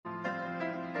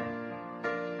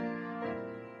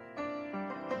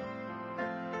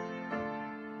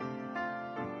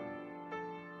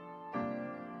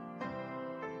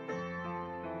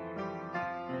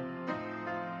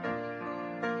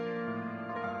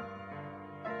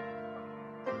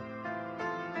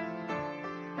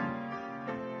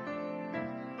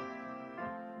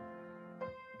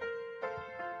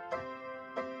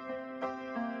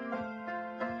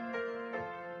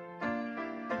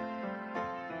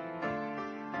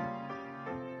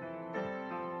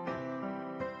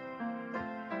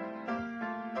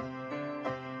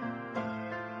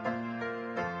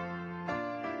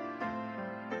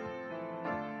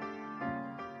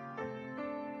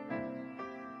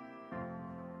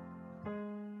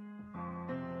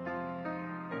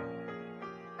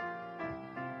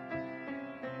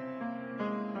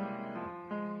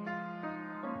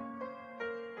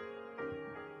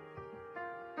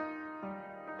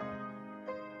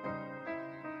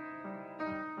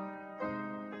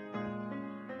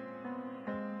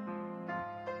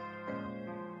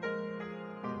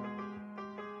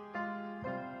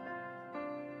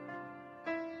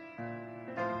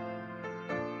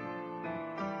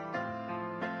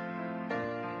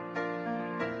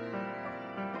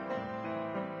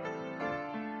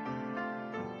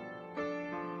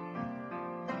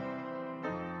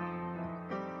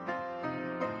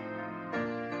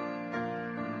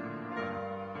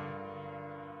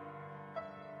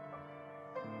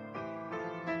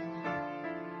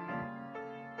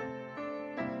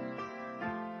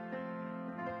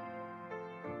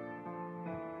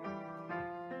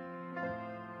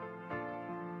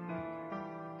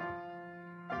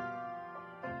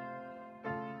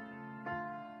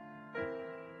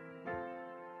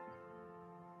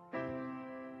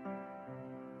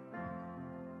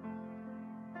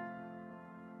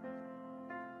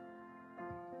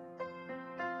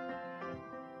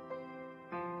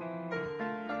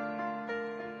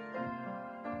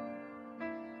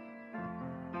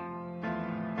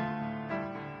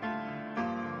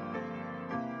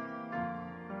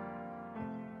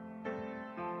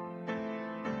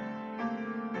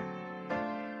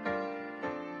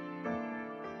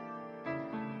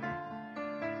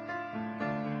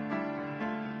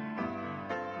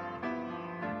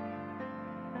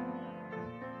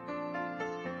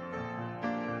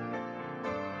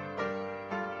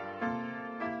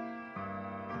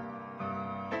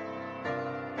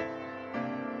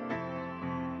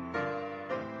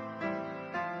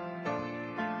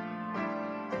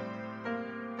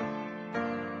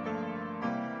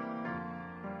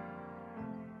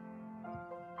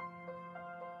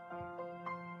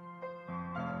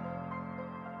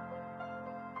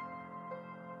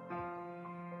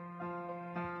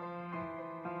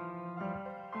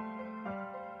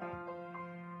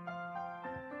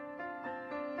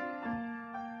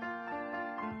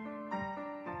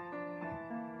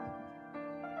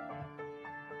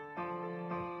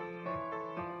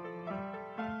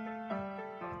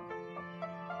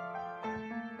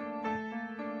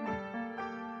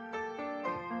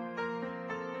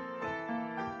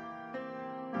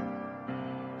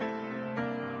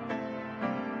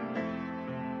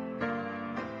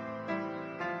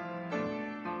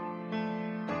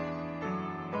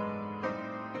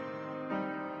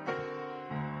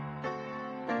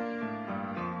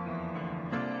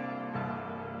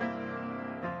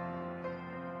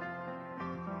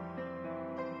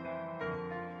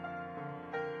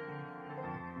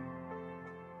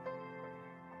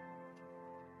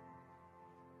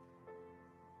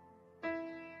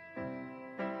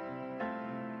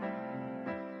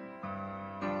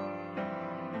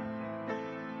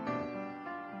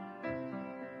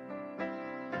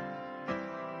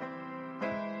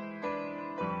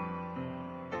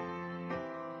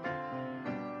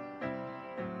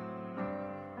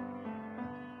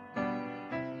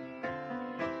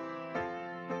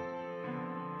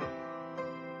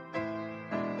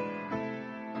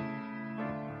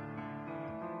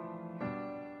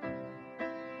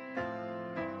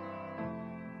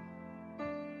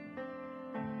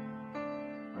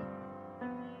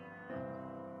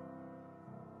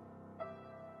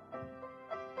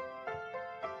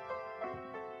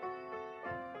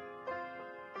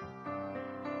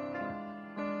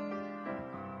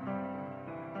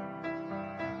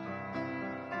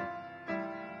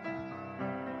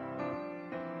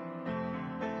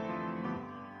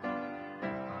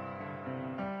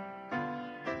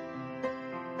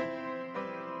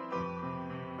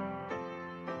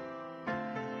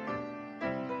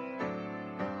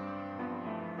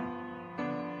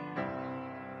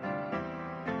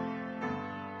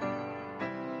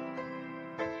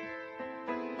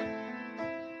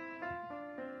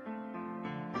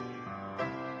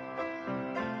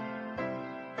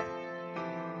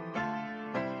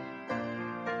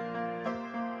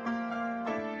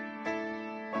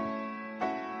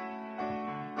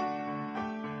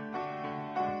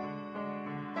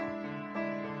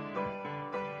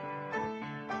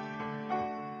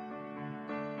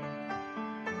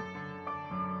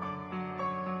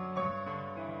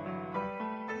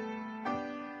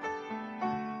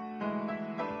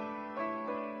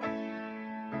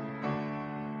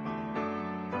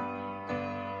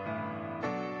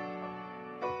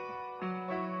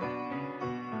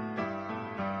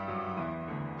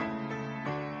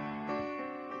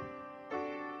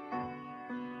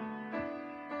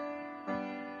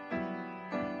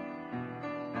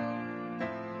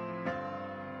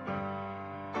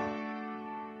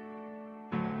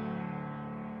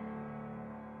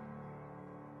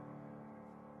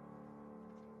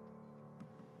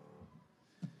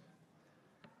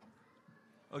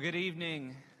Well, good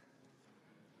evening.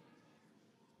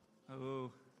 Oh.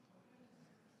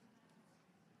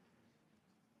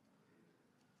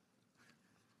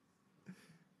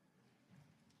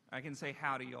 I can say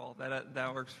howdy, y'all.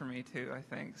 That works for me too, I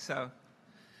think. So,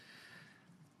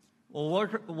 well,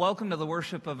 welcome to the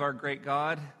worship of our great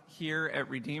God here at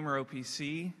Redeemer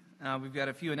OPC. We've got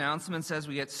a few announcements as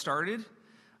we get started.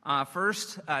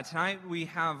 First, tonight we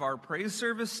have our praise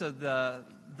service. So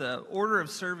the order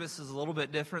of service is a little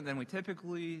bit different than we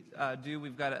typically do.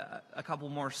 We've got a couple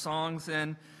more songs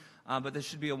in, but this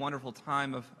should be a wonderful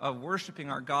time of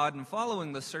worshiping our God. And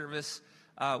following the service,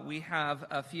 we have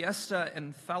a fiesta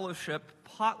and fellowship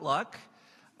potluck.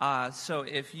 So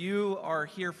if you are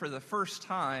here for the first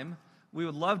time, we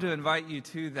would love to invite you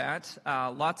to that.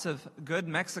 Lots of good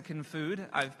Mexican food,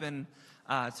 I've been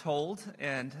told,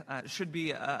 and it should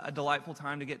be a delightful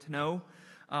time to get to know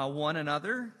one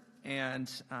another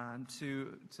and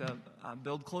to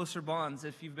build closer bonds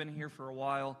if you've been here for a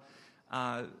while.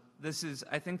 This is,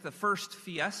 I think, the first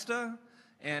fiesta,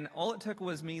 and all it took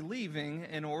was me leaving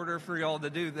in order for y'all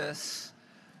to do this.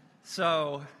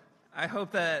 So I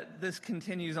hope that this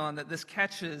continues on, that this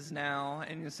catches now,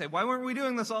 and you say, why weren't we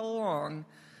doing this all along?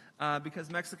 Because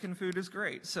Mexican food is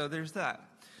great, so there's that.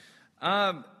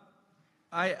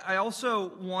 I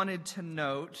also wanted to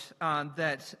note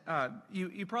that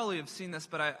you probably have seen this,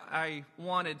 but I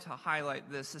wanted to highlight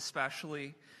this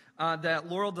especially, that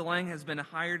Laurel DeLange has been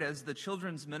hired as the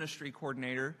Children's Ministry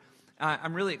Coordinator.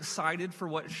 I'm really excited for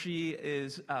what she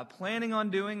is planning on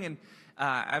doing, and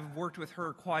I've worked with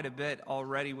her quite a bit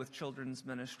already with children's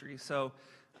ministry. So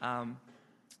I'm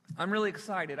really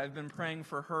excited. I've been praying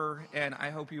for her, and I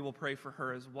hope you will pray for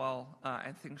her as well.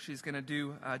 I think she's going to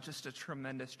do just a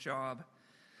tremendous job.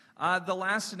 The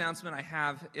last announcement I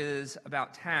have is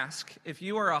about Task. If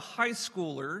you are a high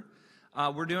schooler,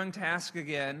 we're doing Task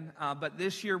again, but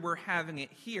this year we're having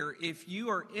it here. If you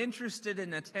are interested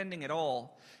in attending at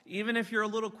all, even if you're a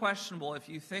little questionable, if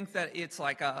you think that it's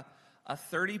like a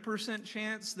 30%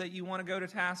 chance that you want to go to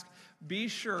Task, be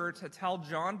sure to tell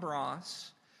John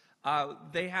Bross.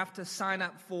 They have to sign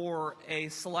up for a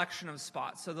selection of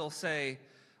spots. So they'll say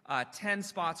 10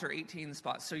 spots or 18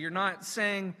 spots. So you're not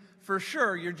saying for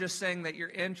sure, you're just saying that you're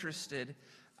interested.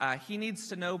 He needs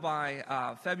to know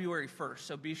by February 1st,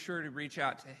 so be sure to reach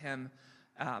out to him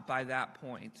by that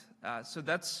point. So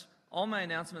that's all my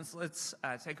announcements. Let's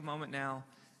take a moment now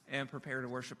and prepare to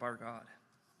worship our God.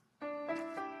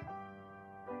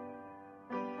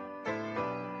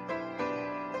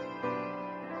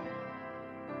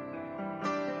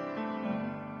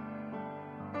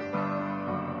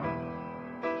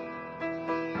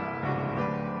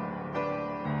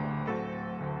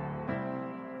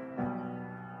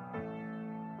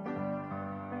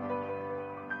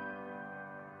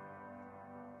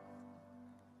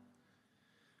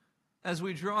 As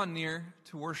we draw near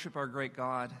to worship our great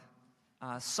God,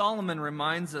 Solomon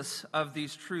reminds us of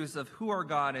these truths of who our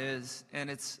God is, and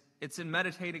it's in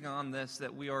meditating on this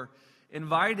that we are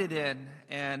invited in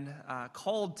and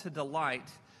called to delight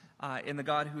in the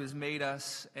God who has made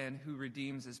us and who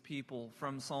redeems his people,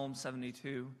 from Psalm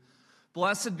 72.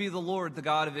 Blessed be the Lord, the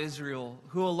God of Israel,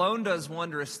 who alone does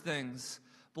wondrous things.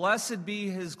 Blessed be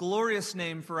his glorious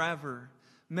name forever.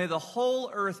 May the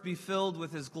whole earth be filled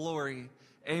with his glory.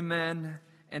 Amen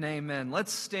and amen.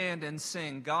 Let's stand and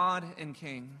sing God and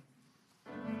King.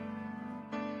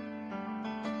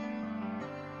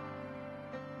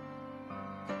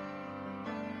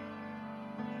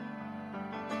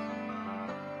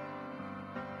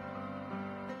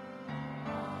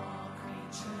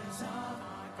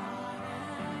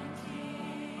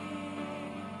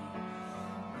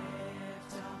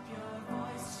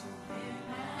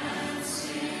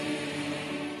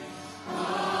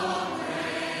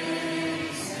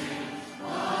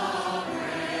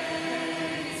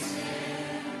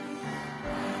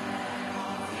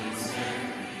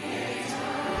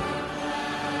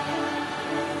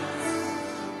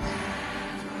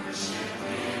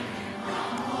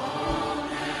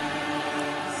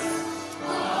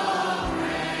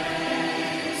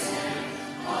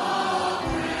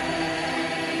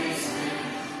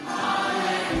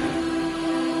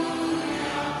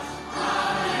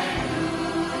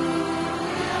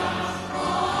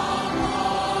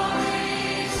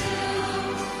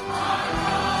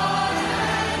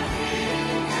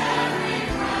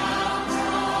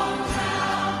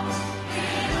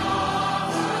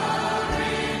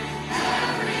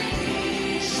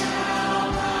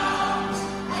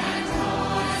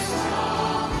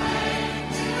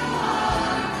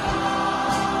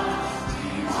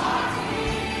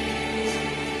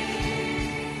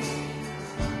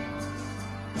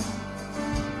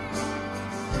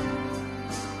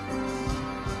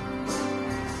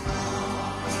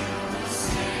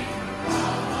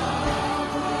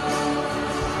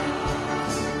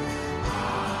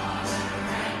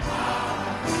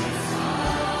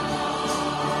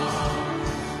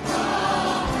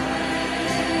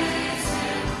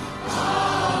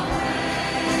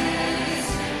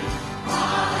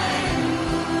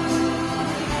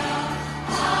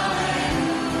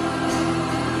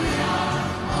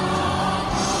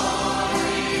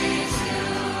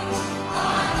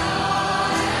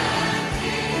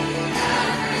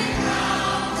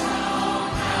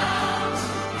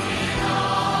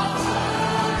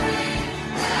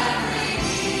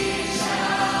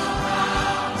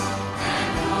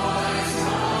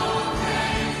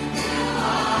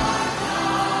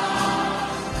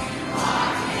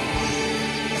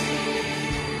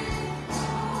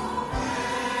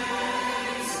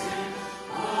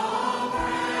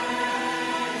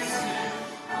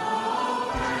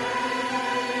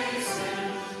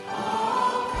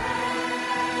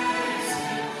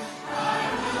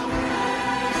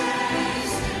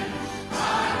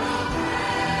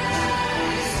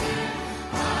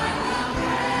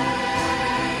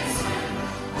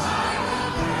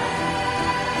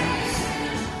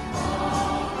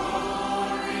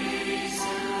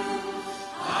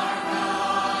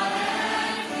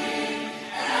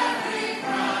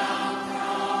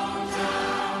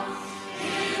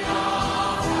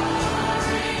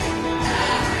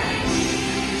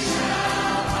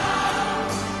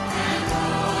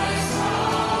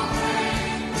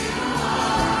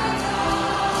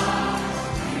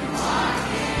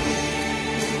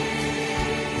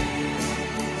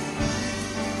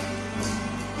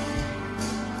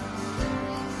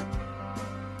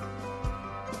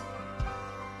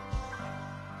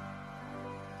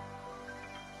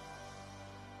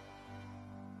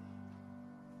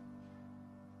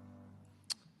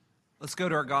 Let's go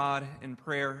to our God in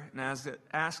prayer and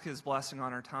ask His blessing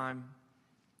on our time.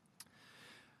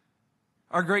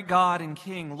 Our great God and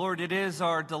King, Lord, it is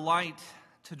our delight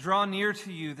to draw near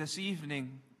to you this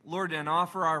evening, Lord, and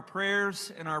offer our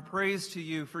prayers and our praise to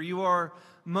you, for you are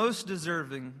most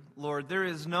deserving, Lord. There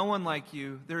is no one like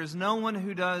you. There is no one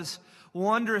who does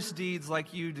wondrous deeds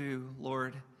like you do,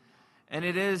 Lord. And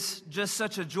it is just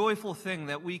such a joyful thing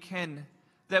that we can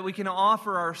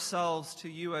offer ourselves to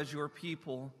you as your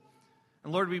people.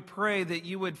 And Lord, we pray that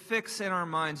you would fix in our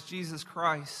minds Jesus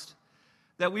Christ,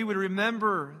 that we would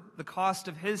remember the cost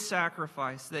of his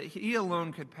sacrifice, that he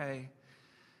alone could pay.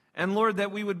 And Lord,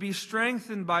 that we would be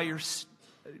strengthened by your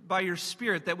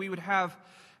Spirit, that we would have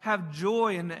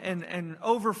joy and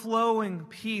overflowing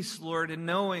peace, Lord, in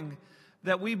knowing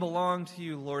that we belong to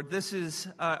you, Lord. This is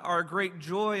our great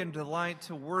joy and delight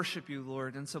to worship you,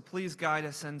 Lord. And so please guide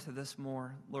us into this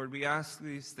more. Lord, we ask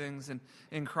these things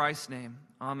in Christ's name.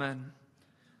 Amen.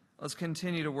 Let's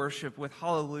continue to worship with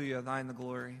Hallelujah, thine the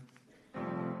glory.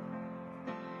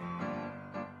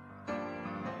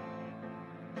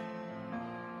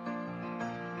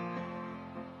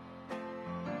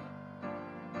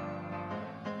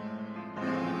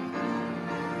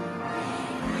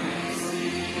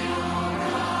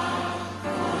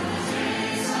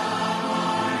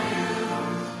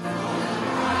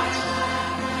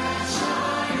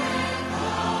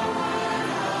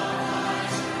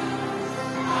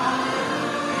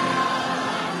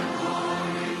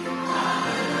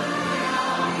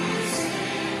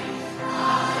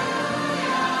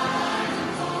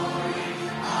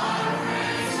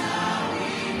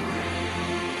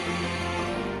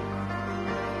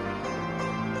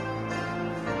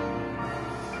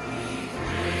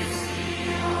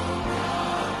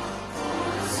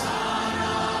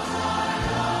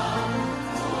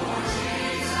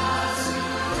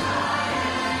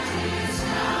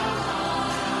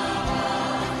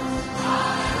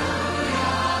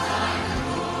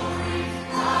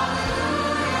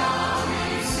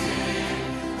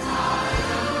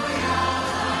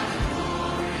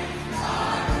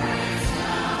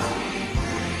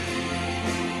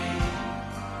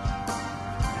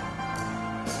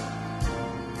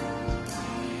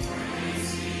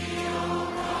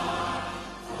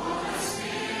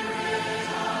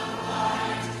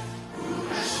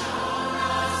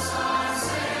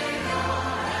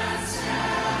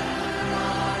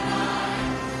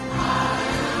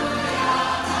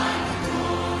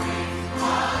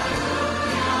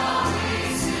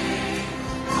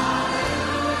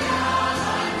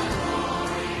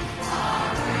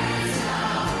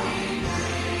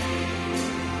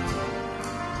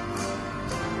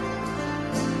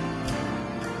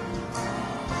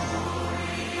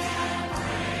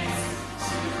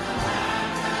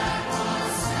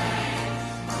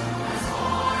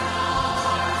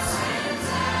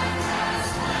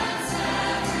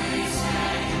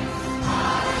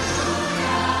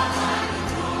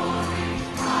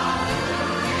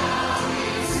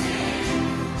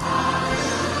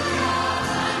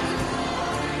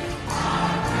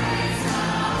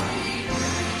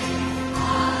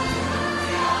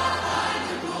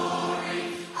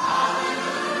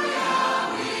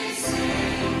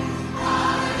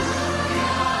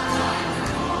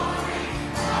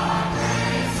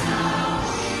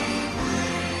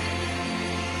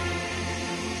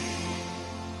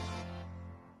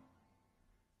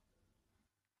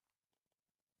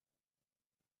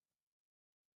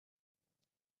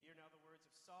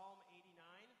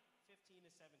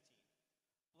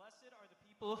 Blessed are the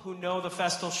people who know the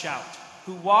festal shout,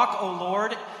 who walk, O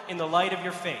Lord, in the light of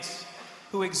your face,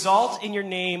 who exalt in your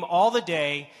name all the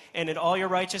day, and in all your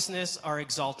righteousness are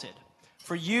exalted.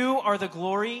 For you are the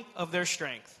glory of their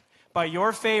strength. By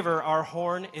your favor our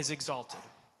horn is exalted.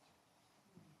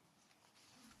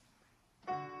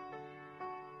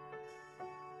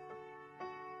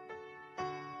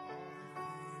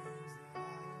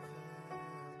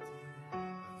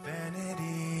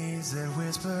 Vanities that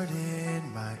whispered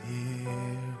in my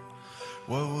ear,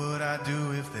 what would I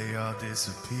do if they all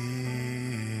disappeared?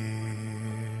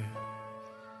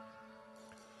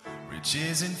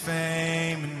 Riches and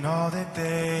fame and all that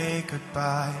they could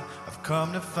buy, I've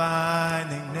come to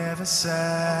find they never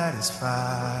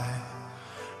satisfy.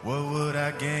 What would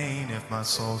I gain if my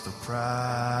soul's the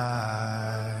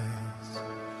prize?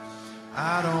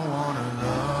 I don't want to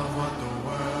love what the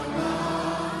world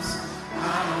loves.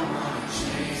 I don't want to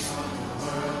chase what the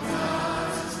world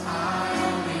does. I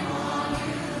only want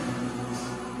you.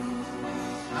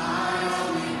 I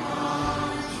only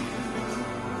want you.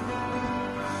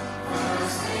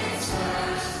 First things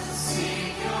first,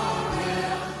 seek your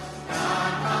will,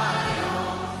 not my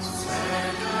own. So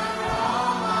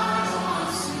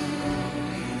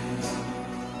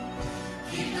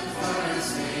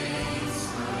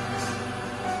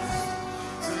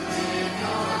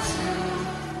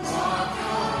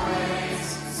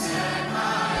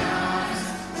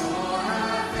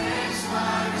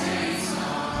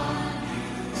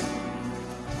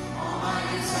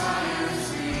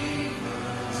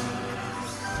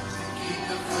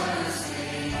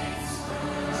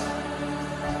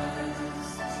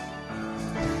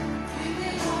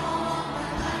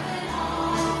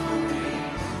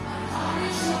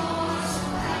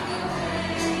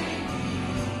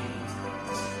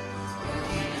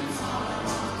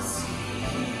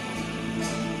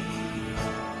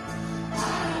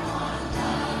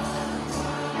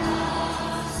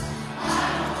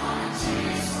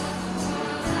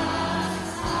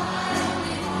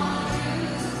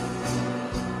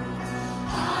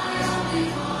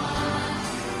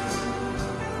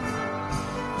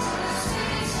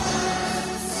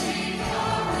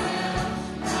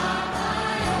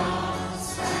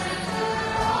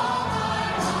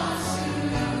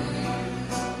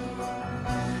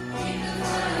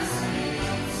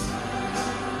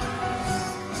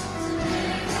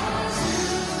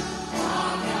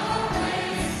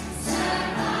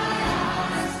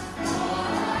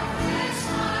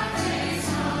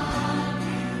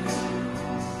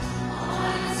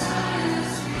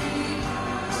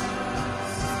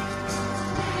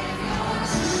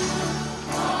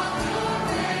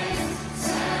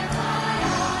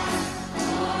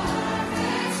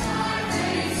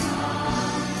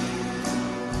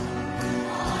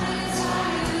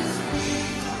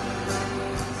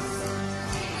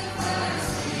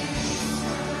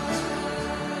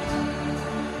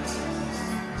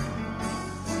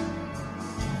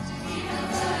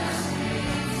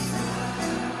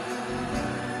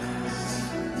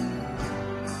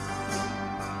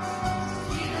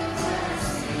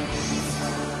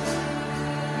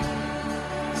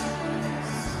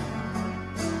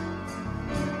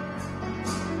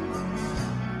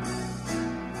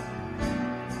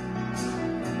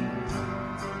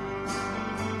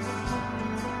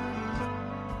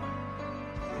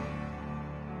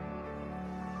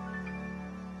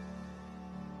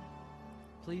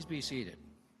Please be seated.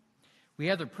 We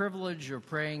have the privilege of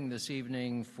praying this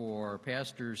evening for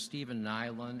Pastor Stephen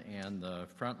Nyland and the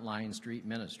Frontline Street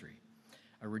Ministry,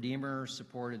 a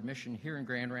Redeemer-supported mission here in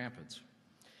Grand Rapids.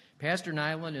 Pastor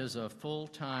Nyland is a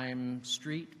full-time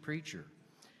street preacher,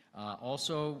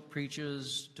 also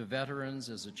preaches to veterans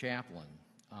as a chaplain.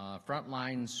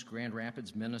 Frontline's Grand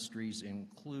Rapids ministries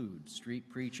include street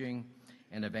preaching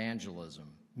and evangelism,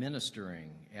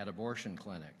 ministering at abortion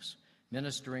clinics,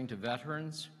 ministering to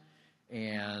veterans,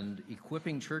 and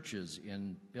equipping churches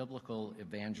in biblical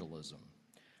evangelism.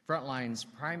 Frontline's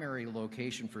primary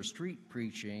location for street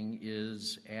preaching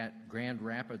is at Grand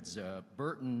Rapids,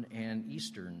 Burton and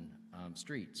Eastern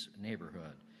Streets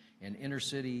neighborhood, an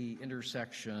inner-city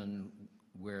intersection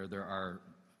where there are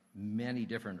many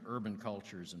different urban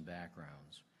cultures and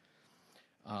backgrounds.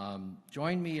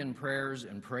 Join me in prayers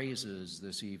and praises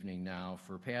this evening now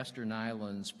for Pastor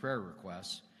Nyland's prayer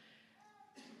requests.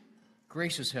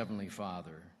 Gracious Heavenly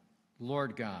Father,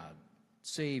 Lord God,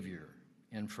 Savior,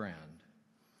 and friend.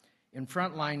 In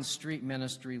Frontline Street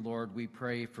Ministry, Lord, we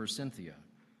pray for Cynthia,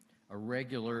 a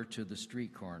regular to the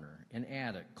street corner, an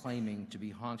addict claiming to be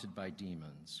haunted by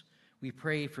demons. We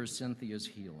pray for Cynthia's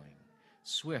healing,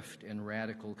 swift and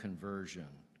radical conversion,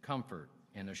 comfort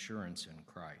and assurance in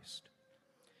Christ.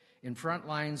 In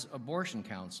Frontline's abortion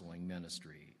counseling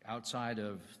ministry, outside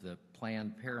of the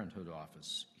Planned Parenthood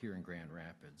office here in Grand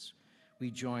Rapids, we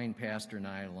join Pastor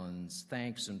Nyland's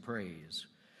thanks and praise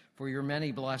for your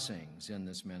many blessings in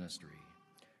this ministry,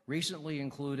 recently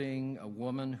including a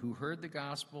woman who heard the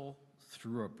gospel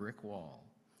through a brick wall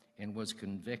and was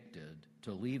convicted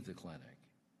to leave the clinic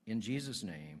in Jesus'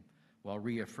 name while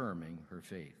reaffirming her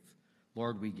faith.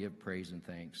 Lord, we give praise and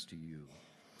thanks to you.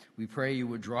 We pray you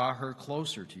would draw her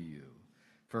closer to you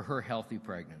for her healthy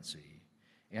pregnancy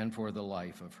and for the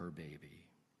life of her baby.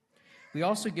 We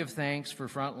also give thanks for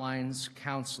Frontline's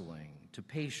counseling to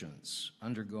patients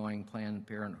undergoing Planned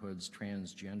Parenthood's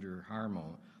transgender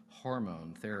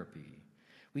hormone therapy.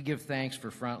 We give thanks for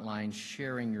Frontline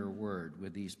sharing your word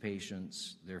with these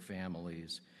patients, their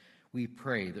families. We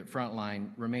pray that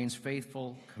Frontline remains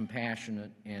faithful,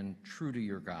 compassionate, and true to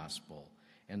your gospel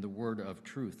and the word of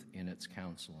truth in its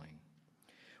counseling.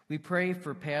 We pray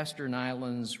for Pastor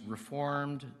Nyland's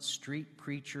Reformed Street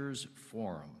Preachers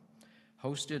Forum,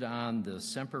 hosted on the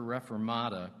Semper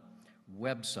Reformata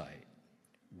website,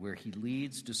 where he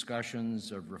leads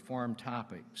discussions of Reformed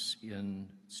topics in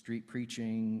street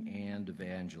preaching and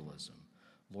evangelism.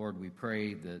 Lord, we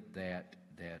pray that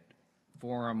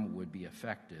forum would be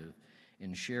effective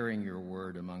in sharing your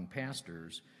word among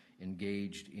pastors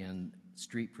engaged in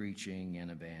street preaching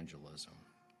and evangelism.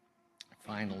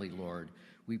 Finally, Lord,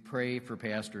 we pray for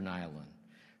Pastor Nyland,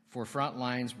 for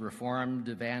Frontline's Reformed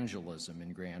evangelism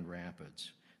in Grand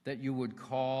Rapids, that you would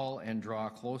call and draw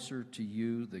closer to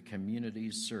you the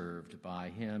communities served by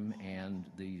him and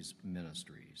these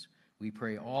ministries. We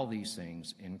pray all these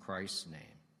things in Christ's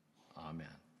name. Amen.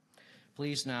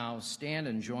 Please now stand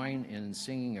and join in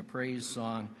singing a praise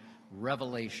song,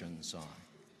 Revelation Song.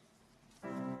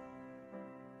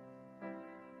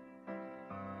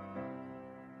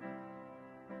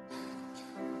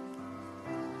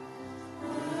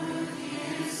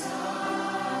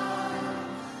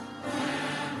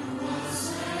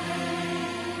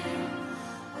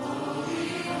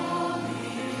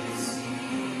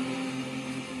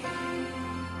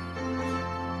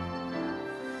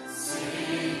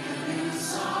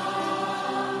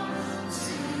 Song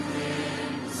to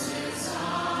him sits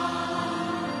on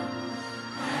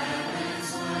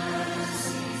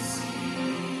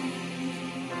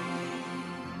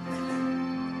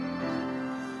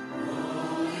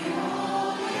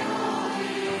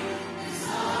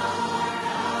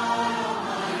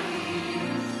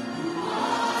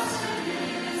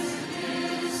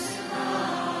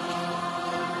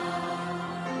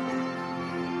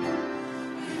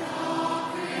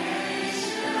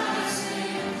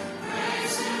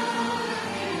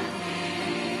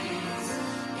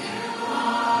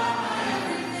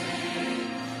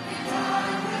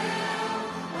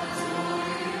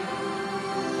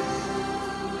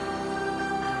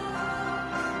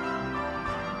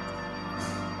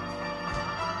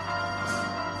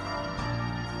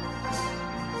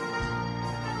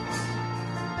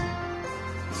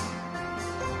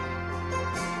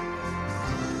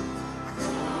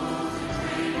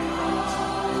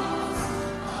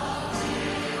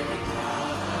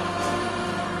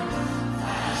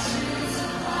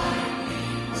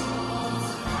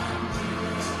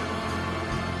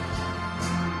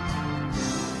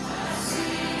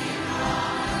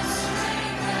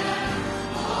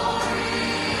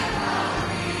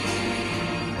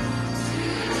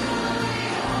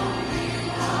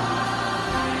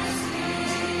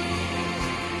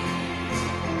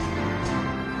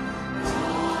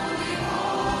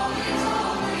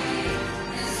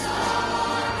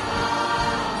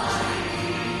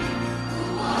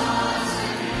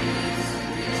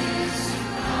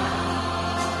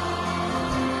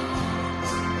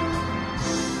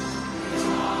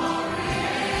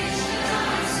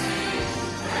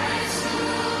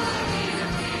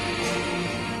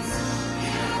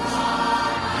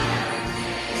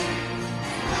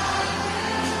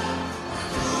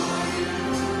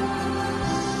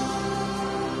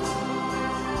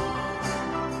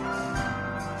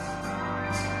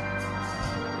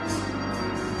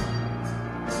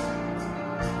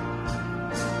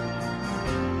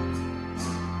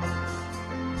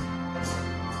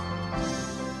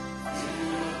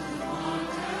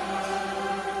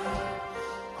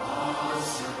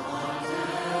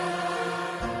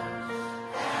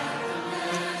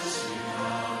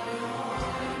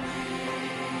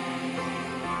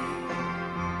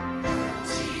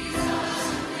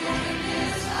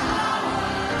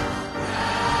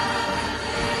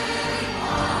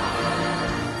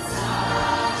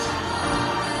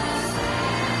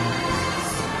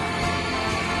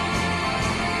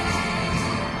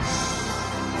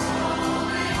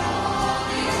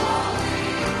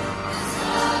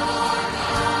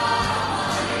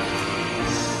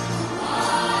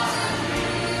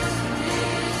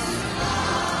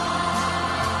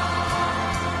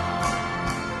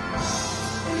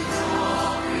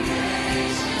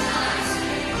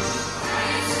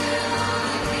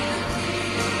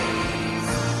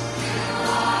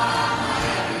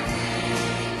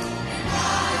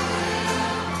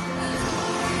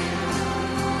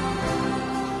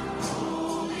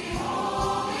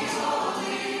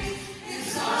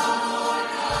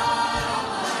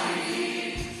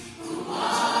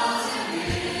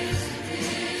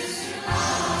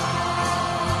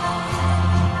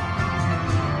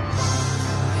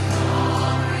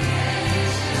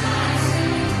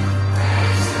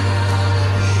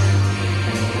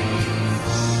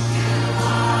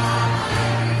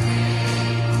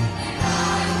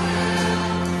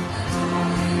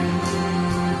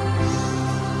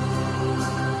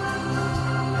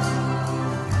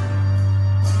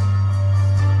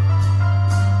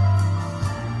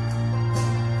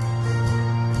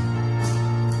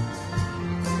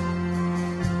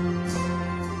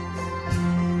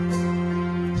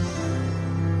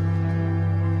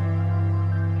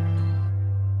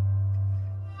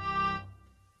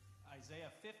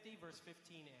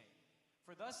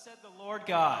the Lord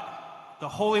God, the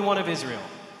Holy One of Israel,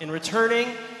 in returning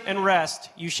and rest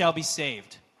you shall be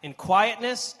saved. In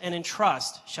quietness and in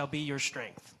trust shall be your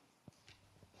strength.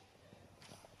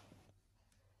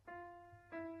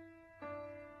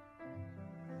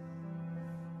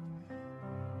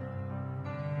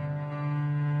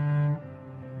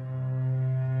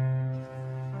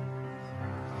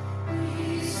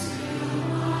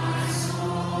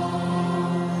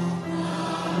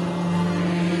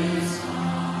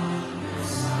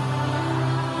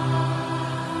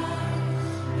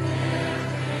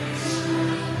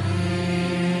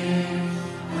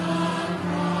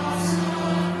 Cross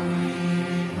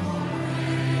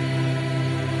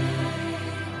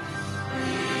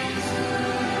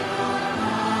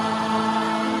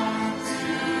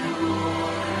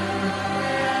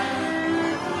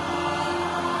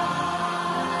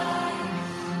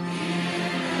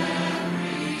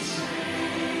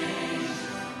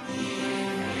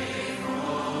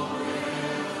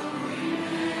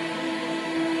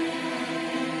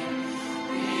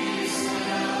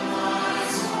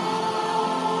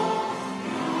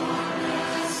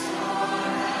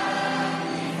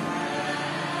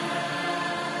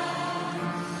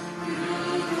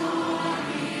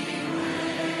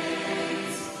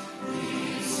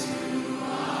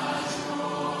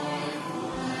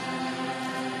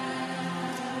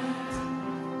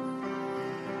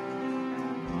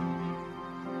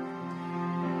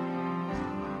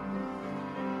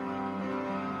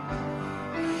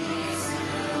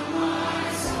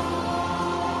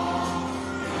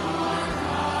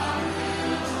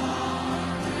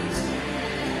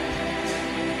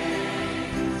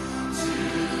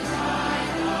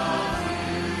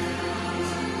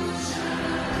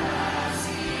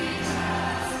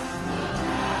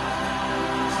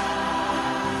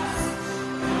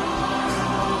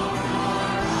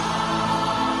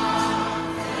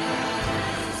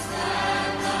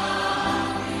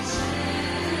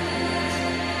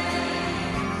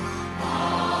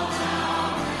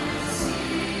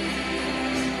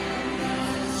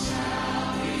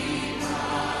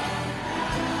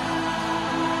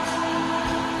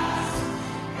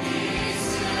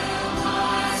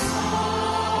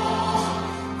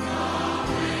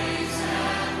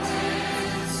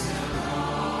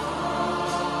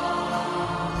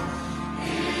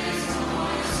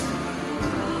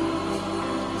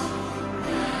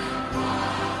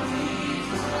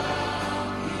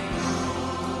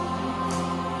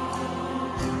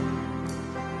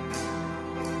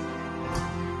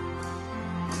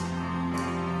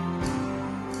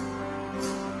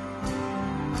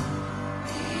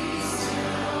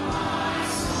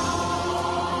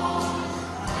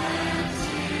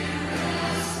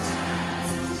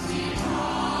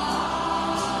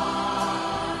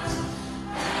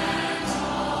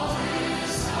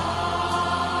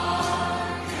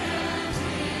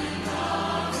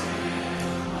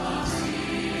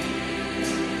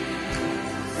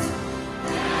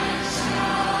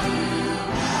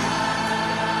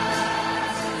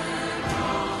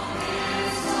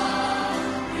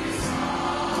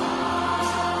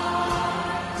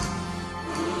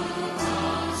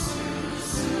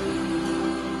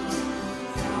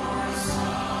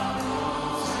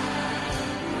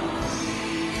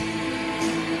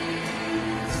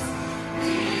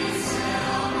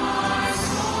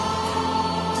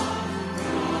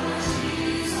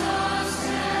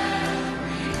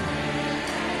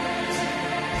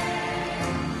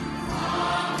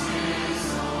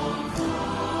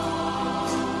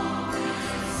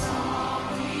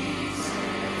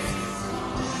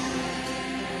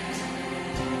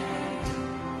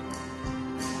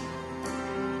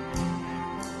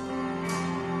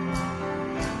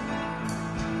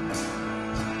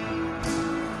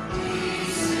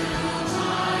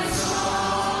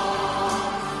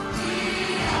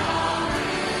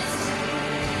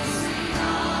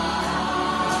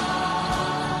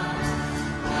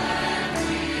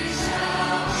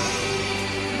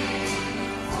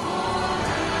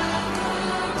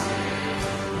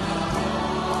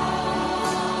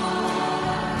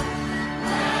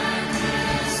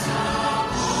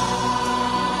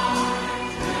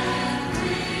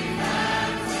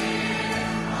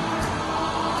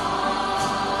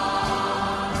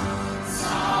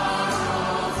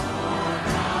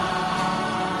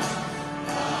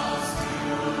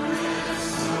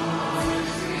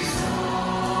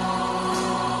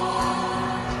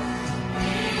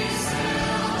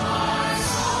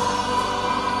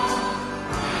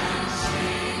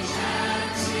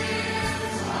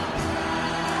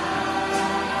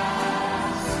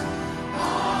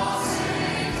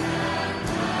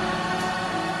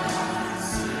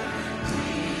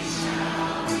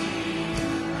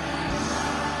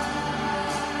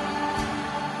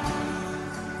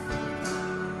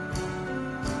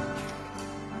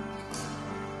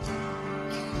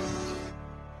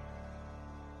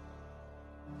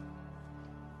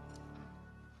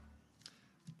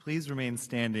Please remain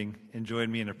standing and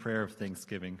join me in a prayer of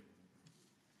thanksgiving.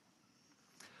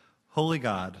 Holy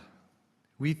God,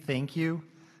 we thank you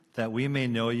that we may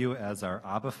know you as our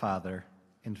Abba Father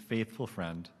and faithful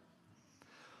friend.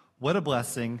 What a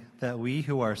blessing that we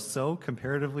who are so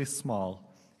comparatively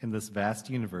small in this vast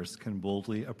universe can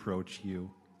boldly approach you.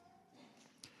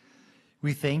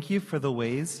 We thank you for the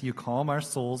ways you calm our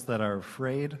souls that are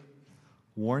afraid,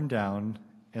 worn down,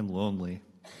 and lonely.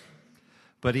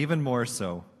 But even more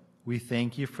so, we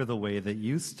thank you for the way that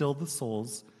you still the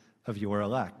souls of your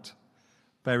elect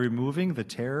by removing the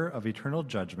terror of eternal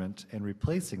judgment and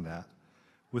replacing that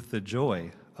with the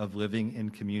joy of living in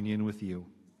communion with you.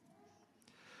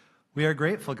 We are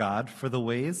grateful, God, for the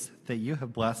ways that you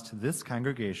have blessed this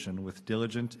congregation with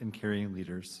diligent and caring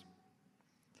leaders.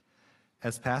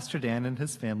 As Pastor Dan and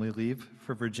his family leave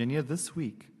for Virginia this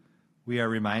week, we are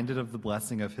reminded of the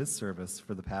blessing of his service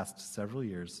for the past several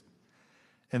years.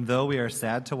 And though we are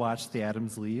sad to watch the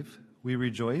Adams leave, we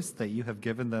rejoice that you have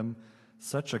given them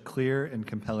such a clear and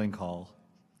compelling call.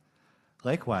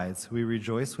 Likewise, we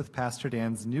rejoice with Pastor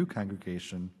Dan's new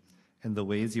congregation and the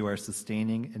ways you are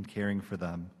sustaining and caring for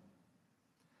them.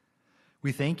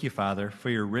 We thank you, Father, for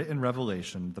your written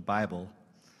revelation, the Bible,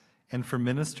 and for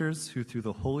ministers who, through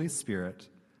the Holy Spirit,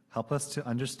 help us to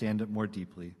understand it more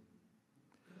deeply.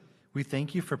 We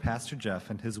thank you for Pastor Jeff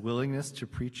and his willingness to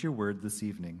preach your word this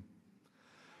evening.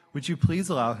 Would you please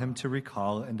allow him to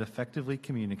recall and effectively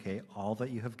communicate all that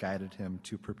you have guided him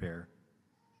to prepare?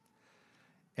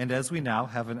 And as we now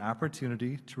have an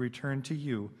opportunity to return to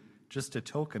you just a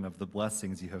token of the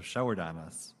blessings you have showered on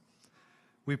us,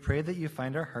 we pray that you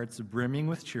find our hearts brimming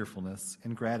with cheerfulness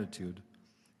and gratitude,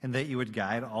 and that you would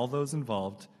guide all those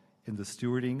involved in the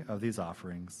stewarding of these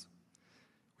offerings.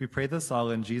 We pray this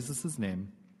all in Jesus'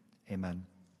 name. Amen.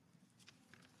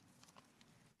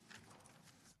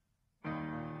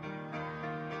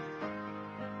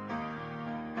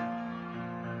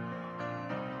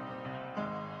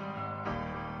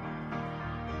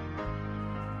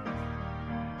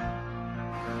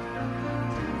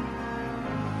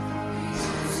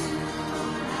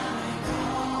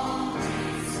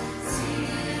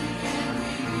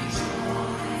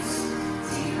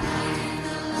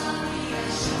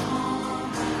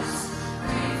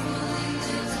 Faithful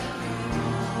in the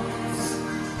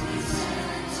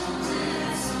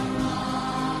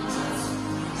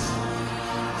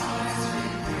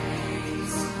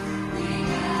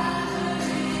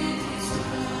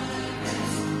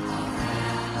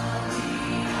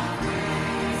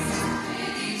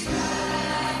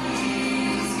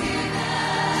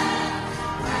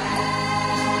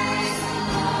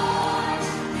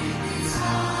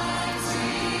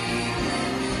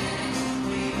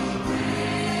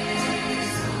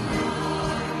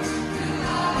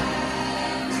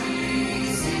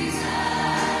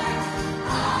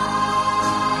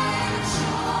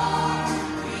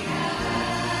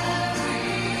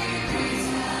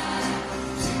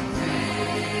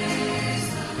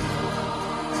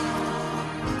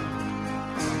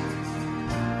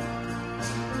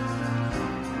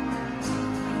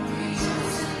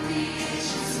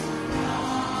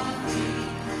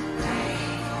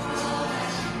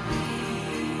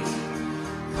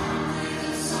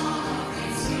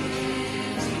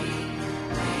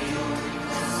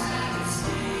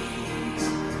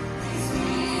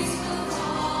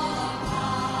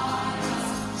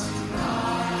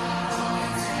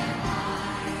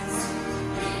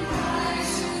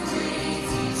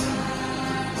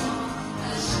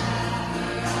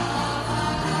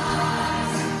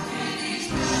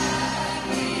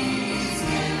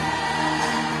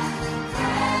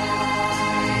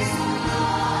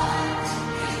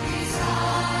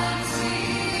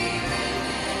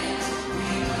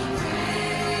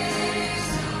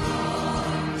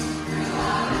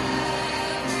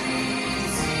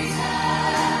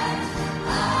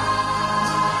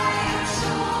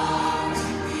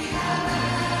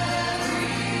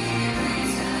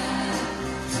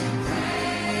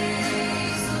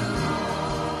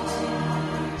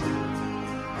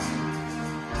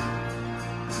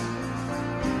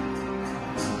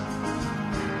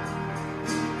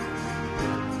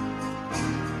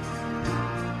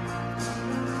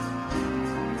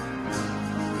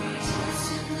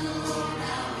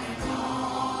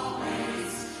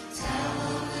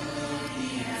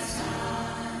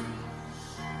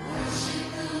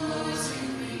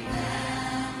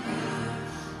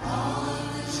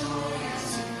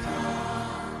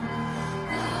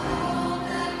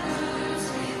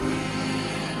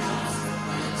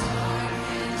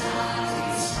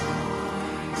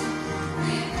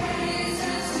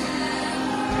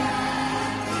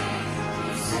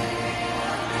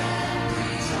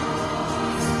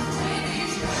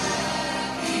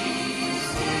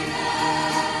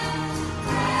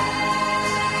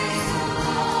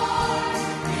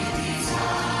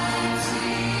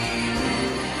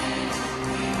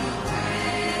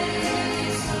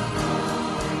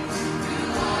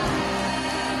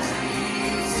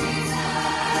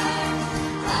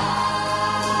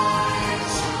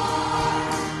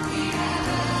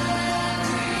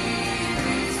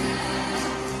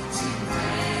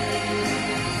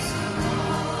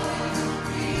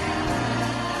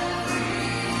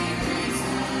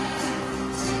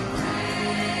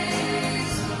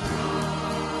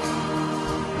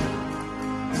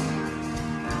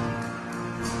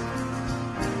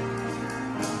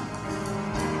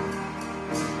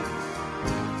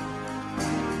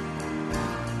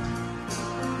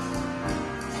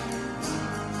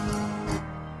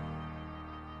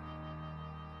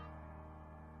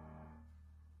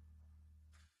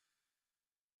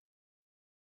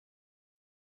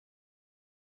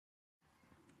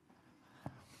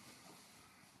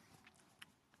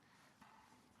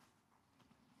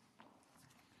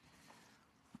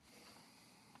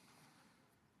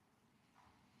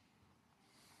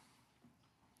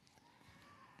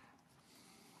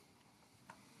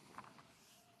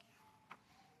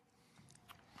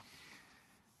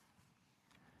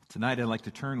Tonight I'd like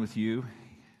to turn with you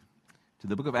to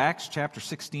the book of Acts, chapter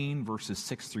 16, verses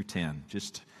 6 through 10.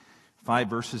 Just 5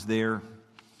 verses there,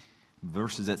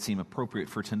 verses that seem appropriate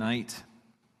for tonight.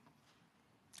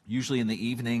 Usually in the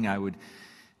evening I would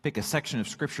pick a section of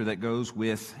Scripture that goes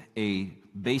with a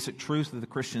basic truth of the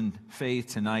Christian faith.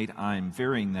 Tonight I'm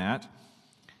varying that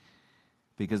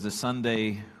because this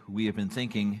Sunday we have been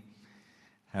thinking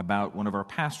about one of our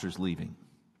pastors leaving.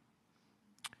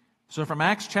 So from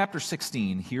Acts chapter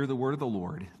 16, hear the word of the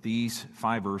Lord, these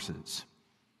 5 verses.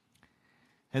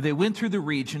 And they went through the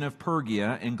region of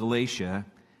Phrygia and Galatia,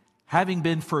 having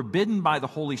been forbidden by the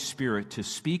Holy Spirit to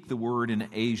speak the word in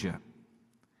Asia.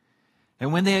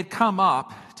 And when they had come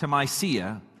up to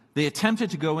Mysia, they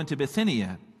attempted to go into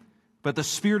Bithynia, but the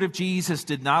Spirit of Jesus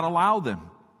did not allow them.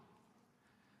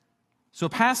 So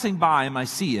passing by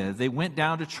Mysia, they went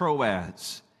down to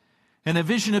Troas. And a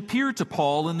vision appeared to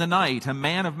Paul in the night. A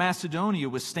man of Macedonia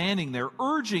was standing there,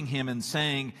 urging him and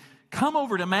saying, "Come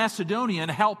over to Macedonia and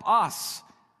help us."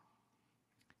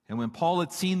 And when Paul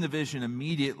had seen the vision,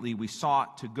 immediately we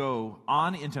sought to go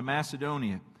on into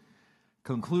Macedonia,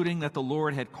 concluding that the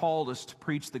Lord had called us to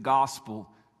preach the gospel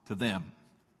to them.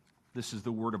 This is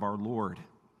the word of our Lord.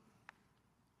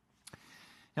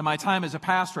 In my time as a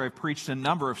pastor, I've preached a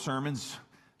number of sermons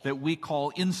that we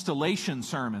call installation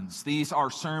sermons. These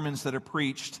are sermons that are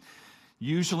preached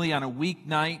usually on a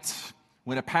weeknight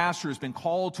when a pastor has been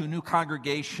called to a new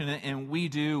congregation, and we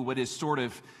do what is sort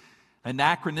of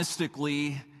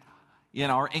anachronistically in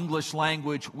our English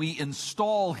language, we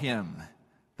install him.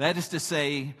 That is to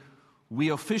say, we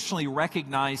officially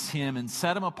recognize him and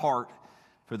set him apart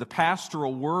for the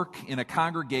pastoral work in a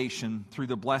congregation through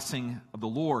the blessing of the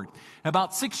Lord.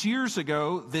 About 6 years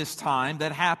ago, this time,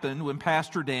 that happened when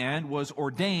Pastor Dan was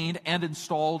ordained and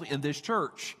installed in this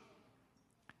church.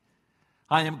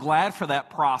 I am glad for that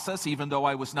process, even though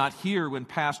I was not here when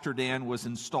Pastor Dan was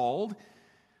installed.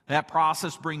 That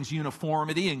process brings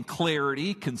uniformity and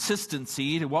clarity,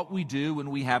 consistency to what we do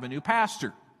when we have a new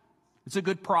pastor. It's a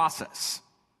good process.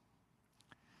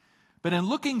 But in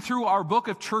looking through our book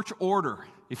of church order,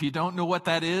 if you don't know what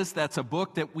that is, that's a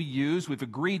book that we use, we've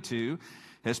agreed to,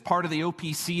 as part of the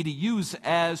OPC to use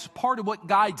as part of what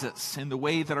guides us in the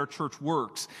way that our church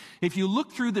works. If you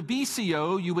look through the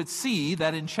BCO, you would see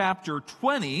that in chapter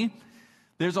 20,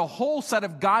 there's a whole set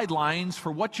of guidelines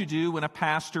for what you do when a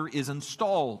pastor is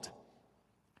installed.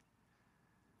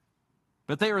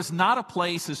 But there is not a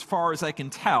place, as far as I can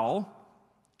tell,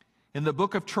 in the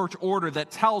book of church order that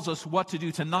tells us what to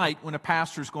do tonight when a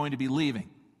pastor is going to be leaving.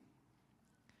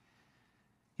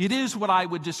 It is what I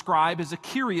would describe as a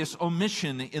curious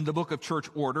omission in the book of church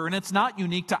order, and it's not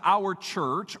unique to our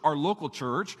church, our local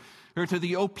church, or to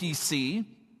the OPC.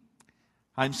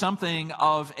 I'm something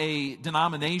of a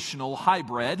denominational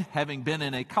hybrid, having been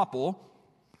in a couple.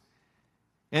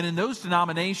 And in those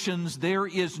denominations, there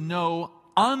is no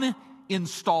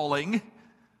uninstalling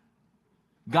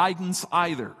guidance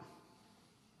either.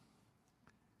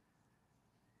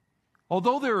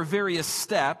 Although there are various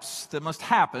steps that must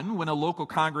happen when a local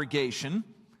congregation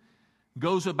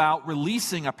goes about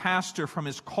releasing a pastor from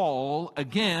his call,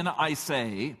 again, I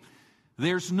say,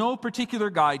 there's no particular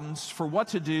guidance for what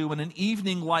to do in an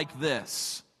evening like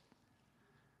this.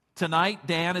 Tonight,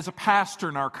 Dan is a pastor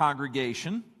in our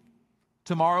congregation.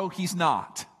 Tomorrow, he's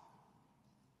not.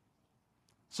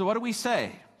 So what do we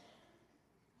say?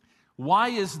 Why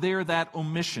is there that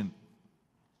omission?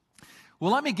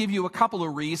 Well, let me give you a couple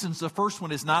of reasons. The first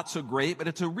one is not so great, but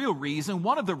it's a real reason.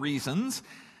 One of the reasons,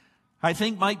 I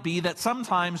think, might be that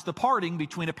sometimes the parting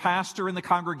between a pastor and the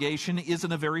congregation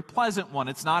isn't a very pleasant one.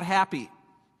 It's not happy.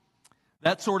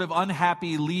 That sort of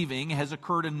unhappy leaving has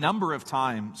occurred a number of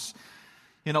times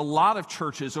in a lot of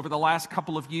churches over the last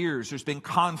couple of years. There's been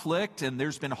conflict and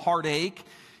there's been heartache,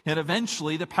 and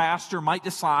eventually the pastor might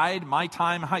decide, my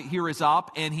time here is up,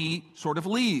 and he sort of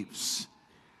leaves.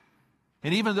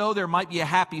 And even though there might be a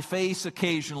happy face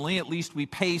occasionally, at least we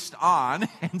paste on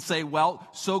and say, well,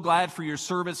 so glad for your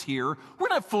service here. We're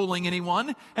not fooling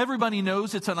anyone. Everybody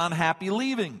knows it's an unhappy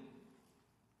leaving.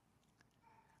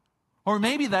 Or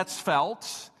maybe that's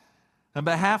felt on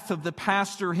behalf of the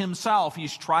pastor himself.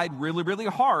 He's tried really, really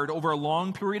hard over a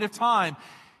long period of time.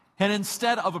 And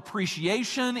instead of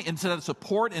appreciation, instead of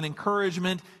support and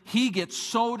encouragement, he gets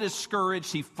so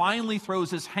discouraged, he finally throws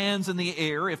his hands in the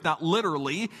air, if not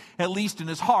literally, at least in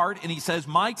his heart, and he says,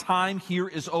 my time here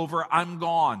is over, I'm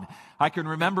gone. I can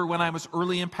remember when I was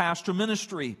early in pastoral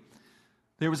ministry,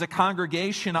 there was a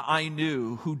congregation I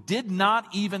knew who did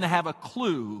not even have a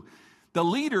clue. The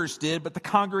leaders did, but the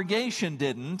congregation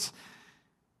didn't,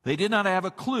 They did not have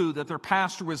a clue that their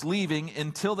pastor was leaving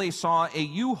until they saw a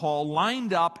U-Haul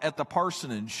lined up at the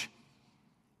parsonage.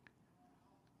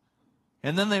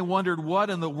 And then they wondered what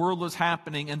in the world was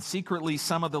happening, and secretly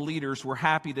some of the leaders were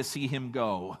happy to see him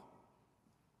go.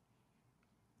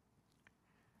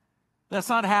 That's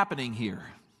not happening here.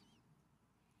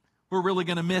 We're really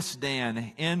going to miss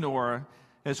Dan and Nora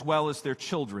as well as their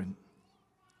children.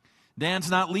 Dan's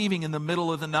not leaving in the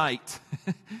middle of the night.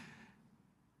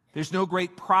 There's no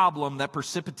great problem that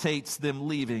precipitates them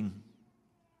leaving.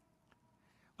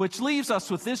 Which leaves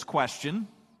us with this question: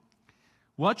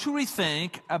 what should we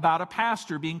think about a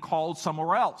pastor being called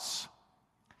somewhere else?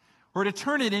 Or to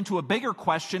turn it into a bigger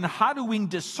question, how do we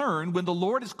discern when the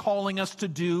Lord is calling us to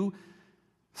do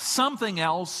something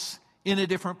else in a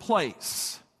different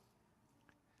place?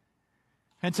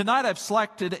 And tonight I've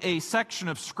selected a section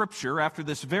of Scripture after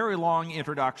this very long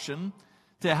introduction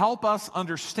to help us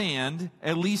understand,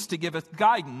 at least to give us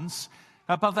guidance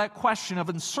about that question of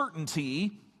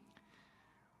uncertainty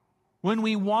when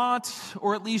we want,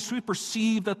 or at least we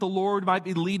perceive that the Lord might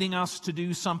be leading us to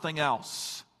do something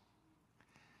else.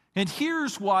 And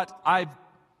here's why I've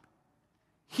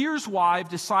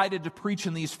decided to preach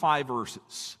in these 5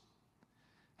 verses.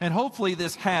 And hopefully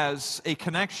this has a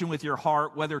connection with your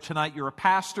heart, whether tonight you're a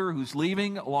pastor who's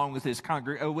leaving along with his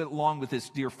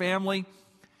dear family,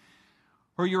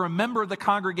 or you're a member of the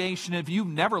congregation if you've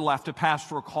never left a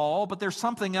pastoral call, but there's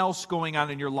something else going on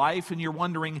in your life and you're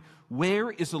wondering, where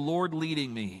is the Lord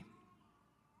leading me?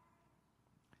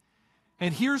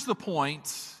 And here's the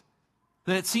point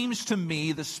that it seems to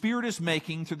me the Spirit is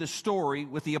making through the story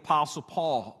with the Apostle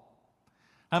Paul.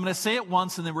 I'm going to say it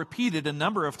once and then repeat it a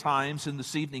number of times in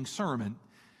this evening's sermon.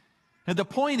 And the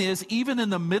point is, even in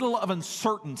the middle of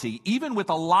uncertainty, even with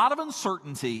a lot of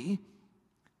uncertainty,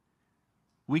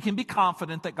 we can be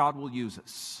confident that God will use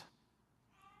us.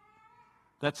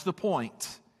 That's the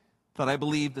point that I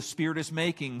believe the Spirit is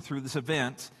making through this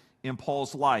event in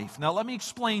Paul's life. Now, let me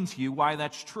explain to you why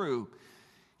that's true.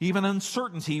 Even in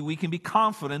uncertainty, we can be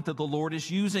confident that the Lord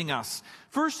is using us.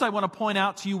 First, I want to point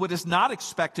out to you what is not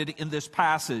expected in this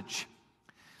passage.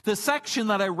 The section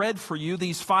that I read for you,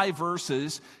 these 5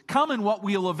 verses, come in what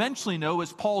we'll eventually know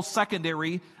as Paul's second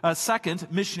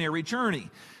missionary journey.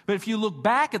 But if you look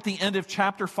back at the end of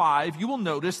chapter 5, you will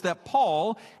notice that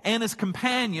Paul and his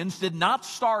companions did not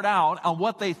start out on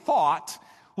what they thought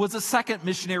was a second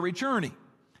missionary journey.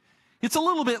 It's a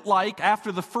little bit like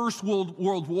after the First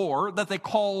World War that they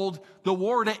called the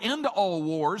war to end all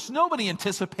wars. Nobody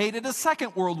anticipated a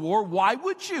Second World War. Why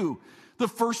would you? The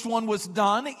first one was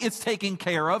done. It's taken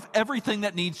care of. Everything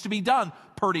that needs to be done,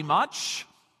 pretty much.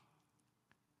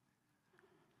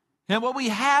 And what we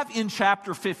have in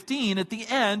chapter 15 at the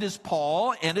end is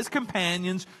Paul and his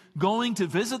companions going to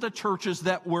visit the churches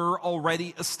that were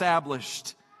already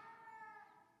established.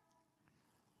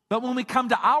 But when we come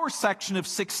to our section of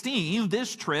 16,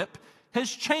 this trip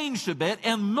has changed a bit,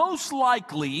 and most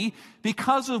likely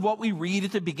because of what we read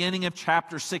at the beginning of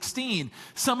chapter 16.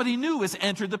 Somebody new has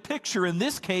entered the picture. In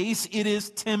this case, it is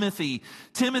Timothy.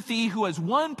 Timothy, who has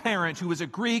one parent who is a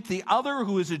Greek, the other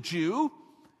who is a Jew.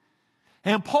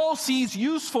 And Paul sees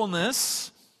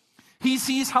usefulness. He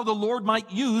sees how the Lord might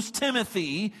use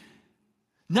Timothy,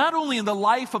 not only in the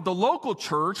life of the local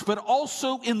church, but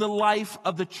also in the life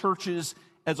of the churches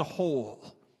as a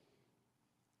whole.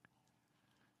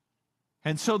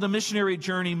 And so the missionary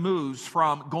journey moves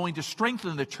from going to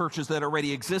strengthen the churches that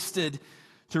already existed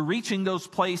to reaching those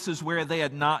places where they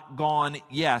had not gone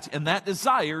yet. And that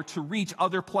desire to reach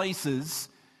other places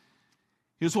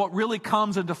is what really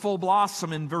comes into full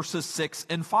blossom in verses 6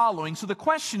 and following. So the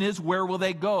question is, where will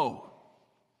they go?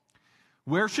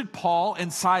 Where should Paul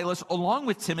and Silas, along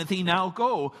with Timothy, now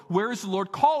go? Where is the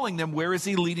Lord calling them? Where is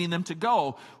he leading them to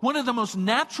go? One of the most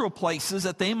natural places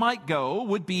that they might go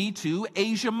would be to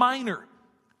Asia Minor.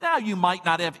 Now, you might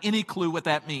not have any clue what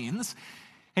that means,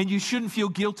 and you shouldn't feel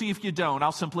guilty if you don't.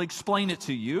 I'll simply explain it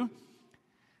to you.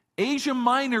 Asia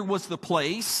Minor was the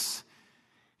place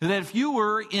that if you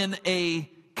were in a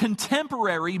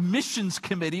contemporary missions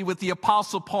committee with the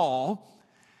Apostle Paul,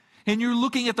 and you're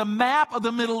looking at the map of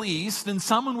the Middle East, and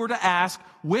someone were to ask,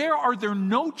 where are there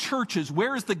no churches?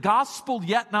 Where is the gospel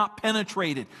yet not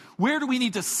penetrated? Where do we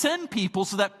need to send people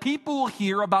so that people will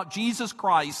hear about Jesus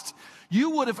Christ?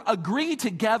 You would have agreed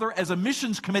together as a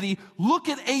missions committee, look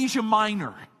at Asia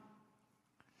Minor.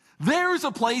 There's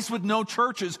a place with no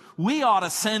churches. We ought to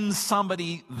send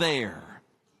somebody there.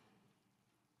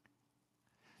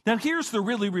 Now, here's the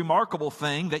really remarkable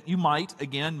thing that you might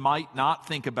not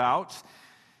think about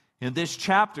in this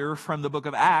chapter from the book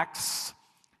of Acts,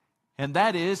 and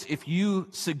that is, if you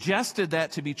suggested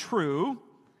that to be true,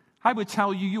 I would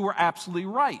tell you you were absolutely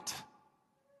right.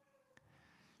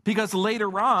 Because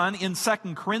later on in 2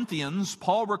 Corinthians,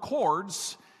 Paul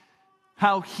records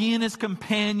how he and his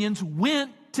companions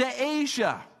went to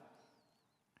Asia.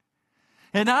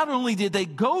 And not only did they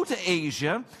go to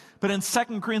Asia, but in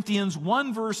 2 Corinthians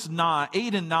 1 verse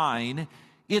 8 and 9,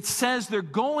 it says they're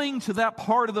going to that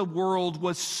part of the world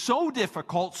was so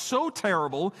difficult, so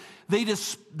terrible, they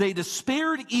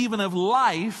despaired even of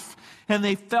life, and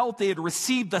they felt they had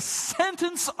received the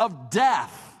sentence of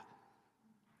death.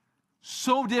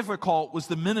 So difficult was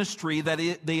the ministry that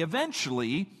they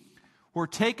eventually were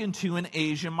taken to in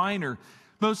Asia Minor.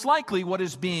 Most likely what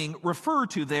is being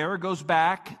referred to there goes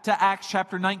back to Acts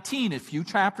chapter 19, a few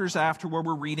chapters after where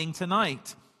we're reading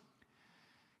tonight.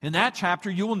 In that chapter,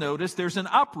 you will notice there's an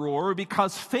uproar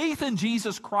because faith in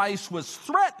Jesus Christ was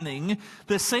threatening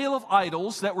the sale of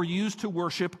idols that were used to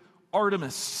worship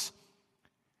Artemis.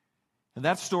 And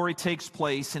that story takes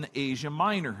place in Asia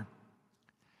Minor.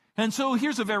 And so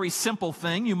here's a very simple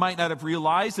thing you might not have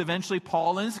realized. Eventually,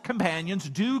 Paul and his companions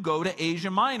do go to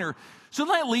Asia Minor. So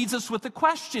that leads us with the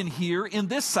question here in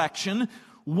this section.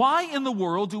 Why in the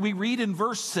world do we read in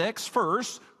verse 6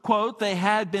 first, quote, they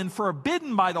had been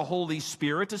forbidden by the Holy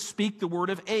Spirit to speak the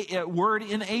word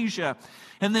in Asia.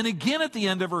 And then again at the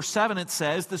end of verse 7 it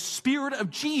says, the Spirit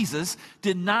of Jesus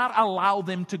did not allow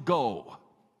them to go.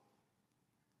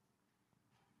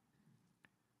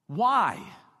 Why?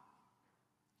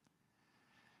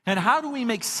 And how do we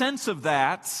make sense of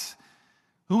that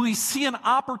when we see an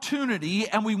opportunity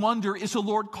and we wonder, is the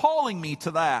Lord calling me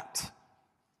to that?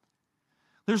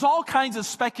 There's all kinds of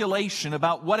speculation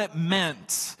about what it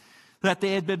meant that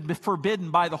they had been forbidden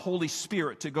by the Holy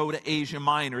Spirit to go to Asia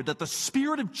Minor, that the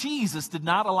Spirit of Jesus did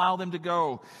not allow them to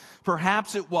go.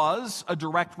 Perhaps it was a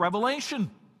direct revelation.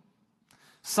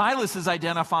 Silas is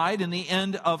identified in the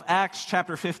end of Acts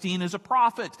chapter 15 as a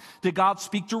prophet. Did God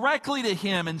speak directly to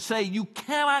him and say, you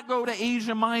cannot go to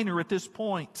Asia Minor at this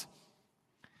point?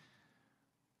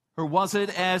 Or was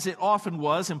it, as it often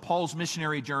was in Paul's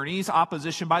missionary journeys,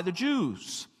 opposition by the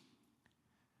Jews?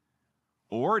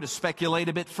 Or, to speculate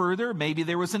a bit further, maybe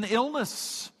there was an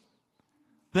illness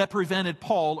that prevented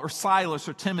Paul or Silas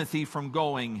or Timothy from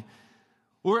going.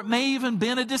 Or it may even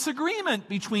been a disagreement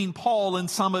between Paul and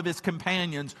some of his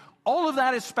companions. All of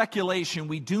that is speculation.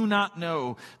 We do not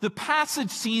know. The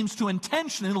passage seems to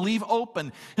intentionally leave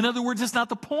open. In other words, it's not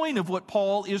the point of what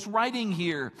Paul is writing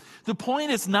here. The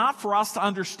point is not for us to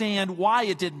understand why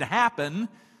it didn't happen.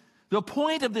 The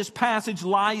point of this passage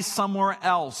lies somewhere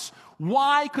else.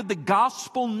 Why could the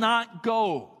gospel not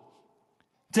go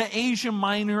to Asia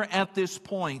Minor at this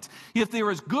point? If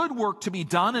there is good work to be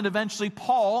done, and eventually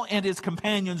Paul and his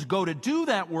companions go to do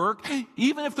that work,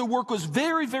 even if the work was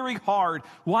very, very hard,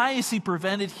 why is he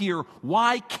prevented here?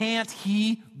 Why can't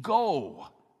he go?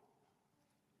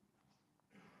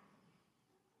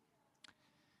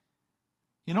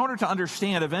 In order to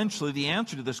understand eventually the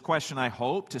answer to this question, I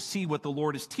hope, to see what the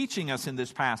Lord is teaching us in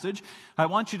this passage, I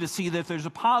want you to see that there's a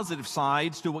positive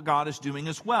side to what God is doing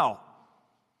as well.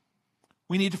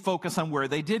 We need to focus on where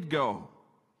they did go.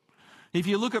 If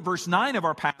you look at verse 9 of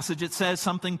our passage, it says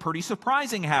something pretty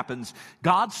surprising happens.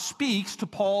 God speaks to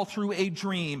Paul through a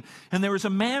dream. And there is a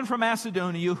man from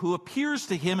Macedonia who appears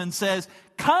to him and says,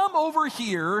 come over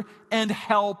here and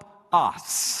help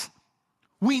us.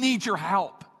 We need your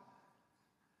help.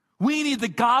 We need the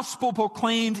gospel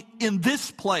proclaimed in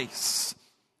this place.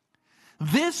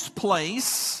 This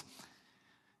place,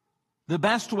 the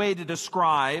best way to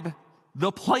describe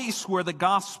the place where the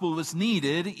gospel is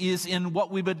needed is in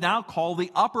what we would now call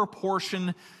the upper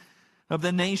portion of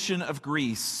the nation of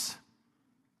Greece.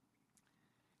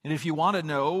 And if you want to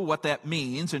know what that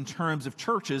means in terms of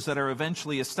churches that are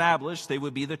eventually established, they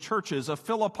would be the churches of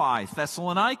Philippi,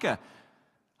 Thessalonica,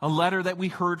 a letter that we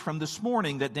heard from this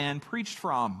morning that Dan preached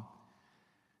from,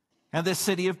 and the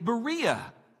city of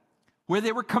Berea, where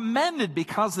they were commended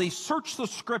because they searched the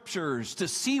scriptures to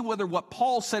see whether what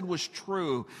Paul said was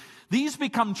true. These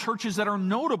become churches that are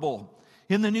notable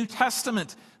in the New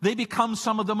Testament. They become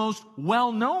some of the most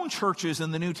well-known churches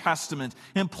in the New Testament,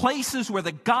 and places where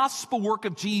the gospel work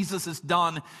of Jesus is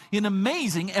done in an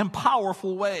amazing and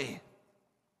powerful way.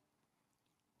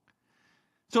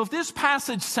 So if this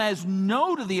passage says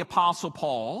no to the Apostle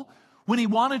Paul, when he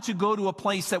wanted to go to a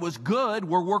place that was good,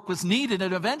 where work was needed,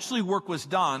 and eventually work was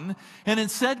done, and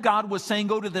instead God was saying,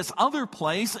 go to this other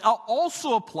place,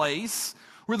 also a place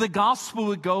where the gospel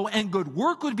would go and good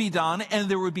work would be done and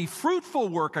there would be fruitful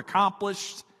work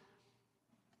accomplished.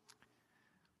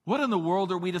 What in the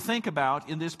world are we to think about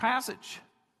in this passage?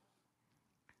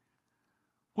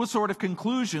 What sort of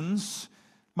conclusions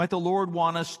might the Lord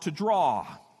want us to draw?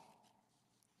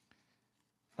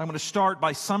 I'm going to start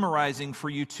by summarizing for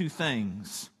you two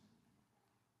things.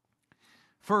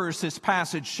 First, this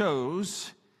passage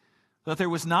shows that there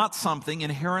was not something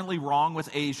inherently wrong with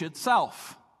Asia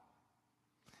itself.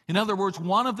 In other words,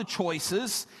 one of the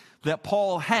choices that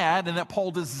Paul had and that Paul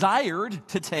desired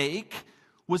to take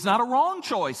was not a wrong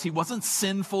choice. He wasn't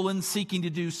sinful in seeking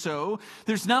to do so.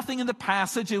 There's nothing in the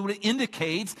passage that would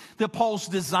indicate that Paul's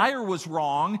desire was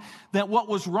wrong, that what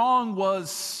was wrong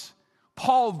was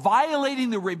Paul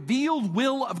violating the revealed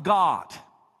will of God.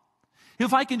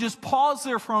 If I can just pause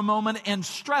there for a moment and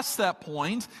stress that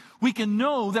point, we can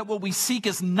know that what we seek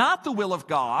is not the will of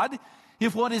God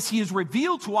if what is He has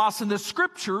revealed to us in the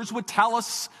Scriptures would tell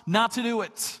us not to do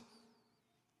it.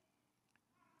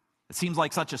 It seems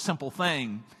like such a simple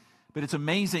thing, but it's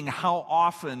amazing how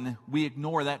often we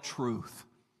ignore that truth.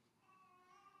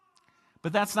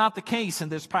 But that's not the case in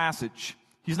this passage.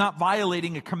 He's not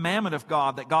violating a commandment of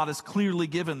God that God has clearly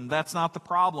given. That's not the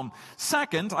problem.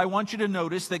 Second, I want you to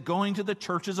notice that going to the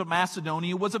churches of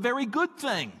Macedonia was a very good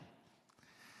thing.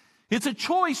 It's a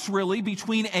choice, really,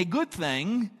 between a good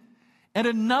thing and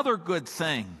another good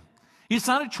thing. It's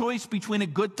not a choice between a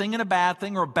good thing and a bad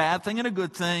thing, or a bad thing and a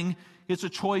good thing. It's a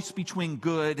choice between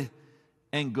good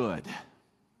and good.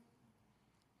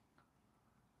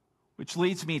 Which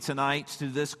leads me tonight to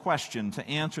this question, to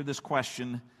answer this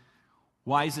question: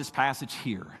 why is this passage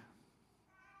here?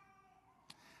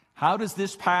 How does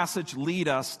this passage lead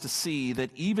us to see that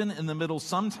even in the middle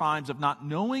sometimes of not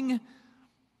knowing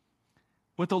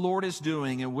what the Lord is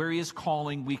doing and where He is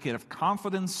calling, we can have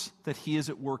confidence that He is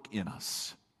at work in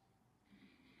us?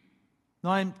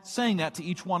 Now, I'm saying that to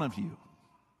each one of you,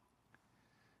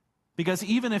 because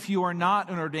even if you are not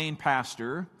an ordained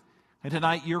pastor, and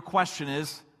tonight your question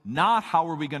is not how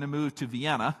are we going to move to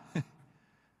Vienna,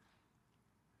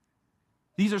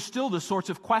 these are still the sorts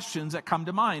of questions that come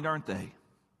to mind, aren't they?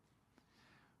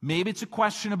 Maybe it's a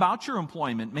question about your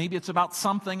employment. Maybe it's about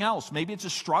something else. Maybe it's a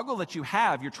struggle that you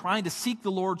have. You're trying to seek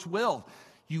the Lord's will.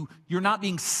 You're not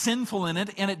being sinful in it,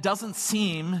 and it doesn't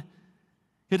seem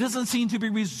to be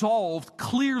resolved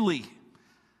clearly.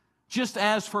 Just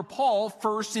as for Paul,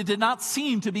 first, it did not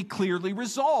seem to be clearly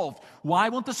resolved. Why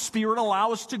won't the Spirit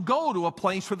allow us to go to a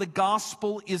place where the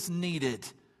gospel is needed?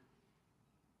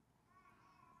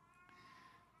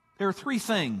 There are three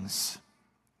things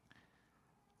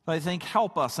that I think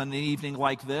help us on an evening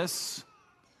like this.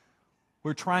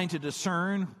 We're trying to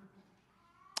discern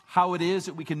how it is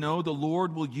that we can know the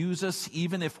Lord will use us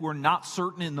even if we're not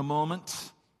certain in the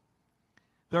moment.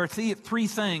 There are three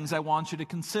things I want you to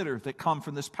consider that come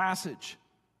from this passage.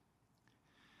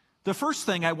 The first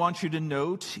thing I want you to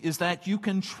note is that you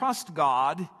can trust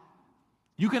God.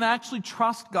 You can actually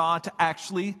trust God to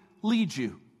actually lead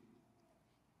you.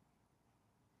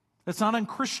 It's not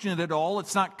unchristian at all.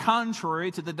 It's not contrary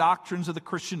to the doctrines of the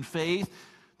Christian faith,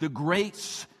 the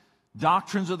great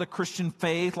doctrines of the Christian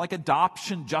faith, like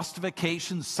adoption,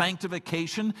 justification,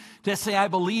 sanctification, to say I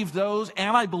believe those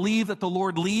and I believe that the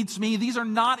Lord leads me. These are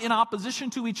not in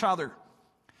opposition to each other.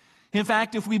 In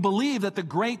fact, if we believe that the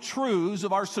great truths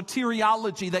of our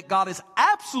soteriology, that God is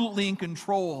absolutely in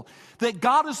control, that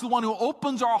God is the one who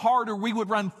opens our heart or we would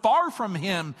run far from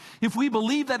Him, if we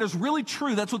believe that is really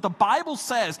true, that's what the Bible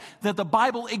says, that the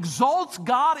Bible exalts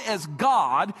God as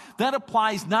God, that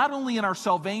applies not only in our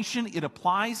salvation, it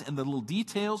applies in the little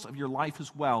details of your life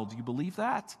as well. Do you believe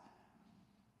that?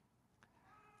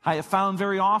 I have found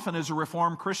very often as a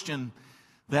Reformed Christian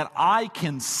that I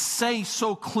can say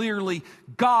so clearly,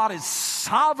 God is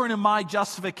sovereign in my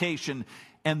justification.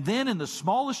 And then in the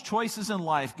smallest choices in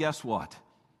life, guess what?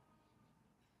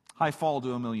 I fall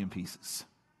to a million pieces.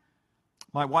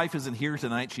 My wife isn't here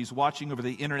tonight. She's watching over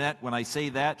the internet. When I say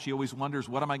that, she always wonders,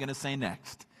 what am I going to say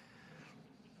next?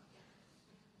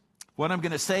 What I'm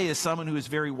going to say is someone who is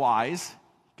very wise.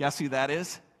 Guess who that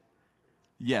is?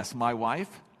 Yes, my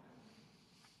wife.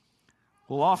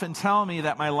 Will often tell me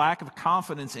that my lack of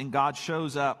confidence in God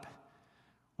shows up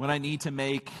when I need to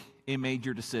make a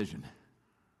major decision.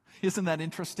 Isn't that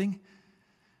interesting?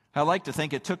 I like to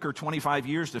think it took her 25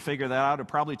 years to figure that out. It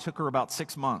probably took her about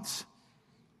 6 months.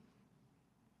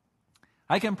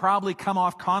 I can probably come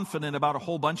off confident about a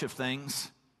whole bunch of things.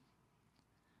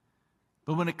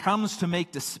 But when it comes to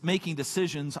making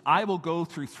decisions, I will go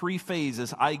through 3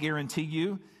 phases, I guarantee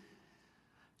you.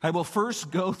 I will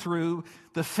first go through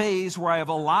the phase where I have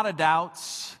a lot of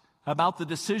doubts about the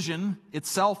decision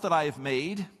itself that I have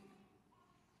made.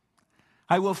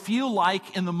 I will feel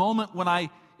like in the moment when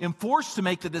I am forced to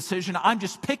make the decision, I'm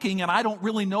just picking and I don't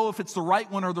really know if it's the right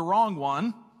one or the wrong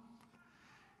one.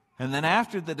 And then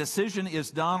after the decision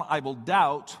is done, I will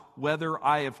doubt whether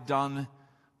I have done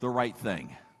the right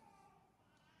thing.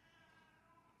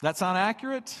 That sound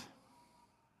accurate?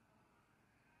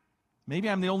 Maybe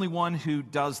I'm the only one who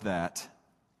does that.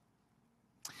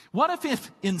 What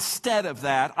if instead of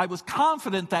that, I was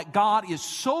confident that God is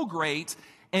so great,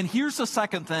 and here's the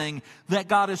second thing, that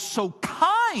God is so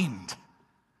kind,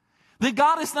 that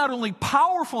God is not only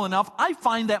powerful enough, I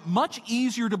find that much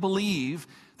easier to believe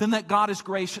than that God is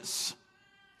gracious.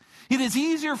 It is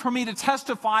easier for me to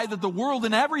testify that the world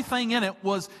and everything in it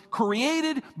was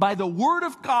created by the Word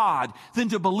of God than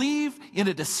to believe in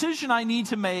a decision I need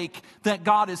to make that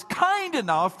God is kind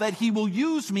enough that He will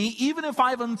use me even if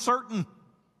I'm uncertain.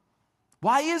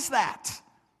 Why is that?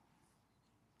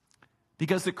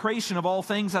 Because the creation of all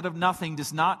things out of nothing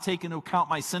does not take into account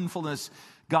my sinfulness.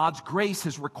 God's grace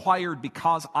is required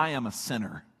because I am a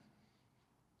sinner.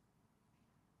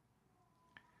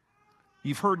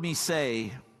 You've heard me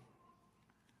say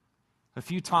a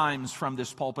few times from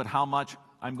this pulpit how much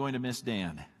I'm going to miss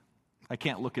Dan. I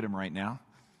can't look at him right now.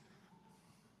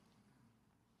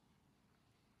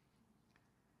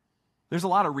 There's a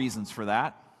lot of reasons for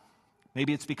that.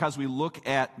 Maybe it's because we look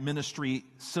at ministry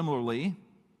similarly.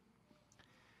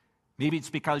 Maybe it's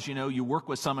because, you work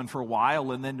with someone for a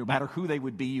while and then no matter who they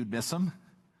would be, you'd miss them.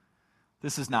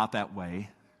 This is not that way.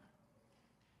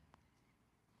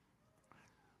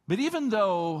 But even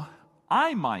though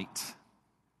I might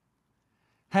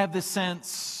have this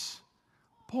sense,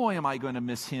 boy, am I going to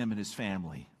miss him and his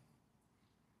family,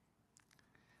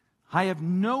 I have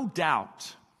no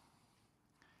doubt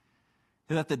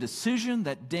that the decision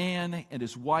that Dan and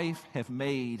his wife have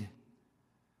made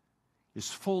is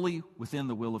fully within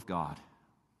the will of God.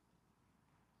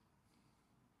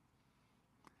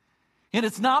 And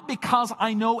it's not because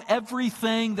I know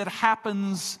everything that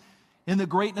happens in the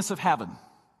greatness of heaven.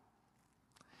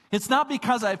 It's not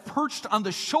because I've perched on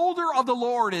the shoulder of the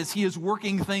Lord as He is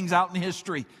working things out in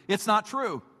history. It's not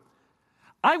true.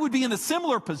 I would be in a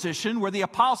similar position where the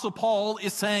Apostle Paul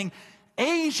is saying,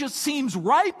 Asia seems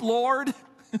ripe, Lord.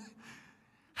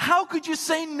 How could you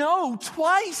say no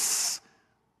twice?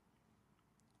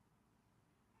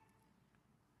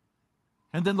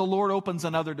 And then the Lord opens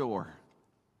another door,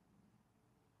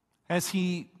 as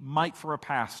He might for a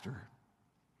pastor.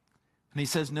 And He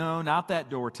says, no, not that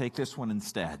door, take this one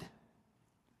instead.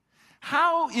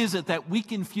 How is it that we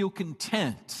can feel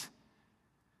content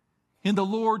in the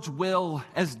Lord's will,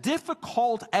 as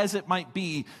difficult as it might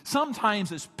be,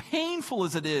 sometimes as painful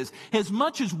as it is, as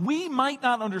much as we might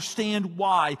not understand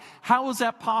why? How is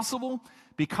that possible?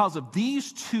 Because of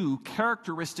these two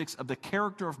characteristics of the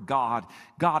character of God.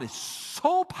 God is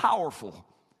so powerful.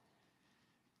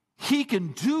 He can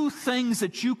do things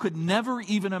that you could never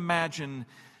even imagine,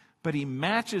 but He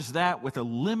matches that with a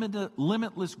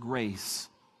limitless grace.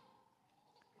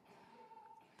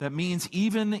 That means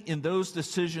even in those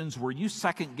decisions where you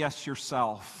second guess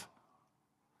yourself,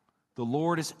 the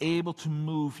Lord is able to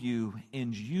move you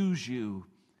and use you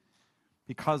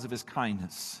because of His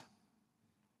kindness.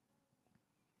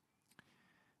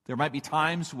 There might be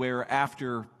times where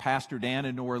after Pastor Dan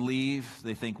and Nora leave,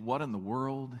 they think, what in the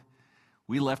world?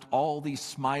 We left all these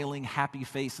smiling, happy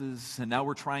faces, and now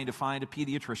we're trying to find a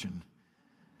pediatrician.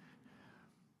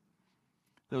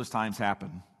 Those times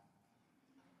happen.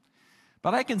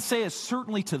 But I can say as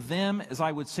certainly to them as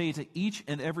I would say to each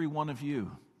and every one of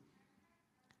you.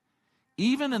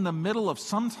 Even in the middle of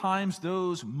sometimes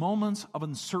those moments of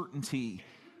uncertainty,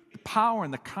 the power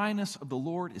and the kindness of the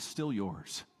Lord is still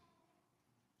yours.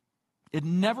 It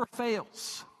never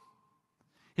fails.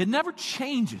 It never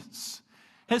changes.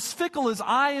 As fickle as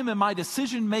I am in my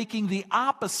decision making, the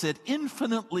opposite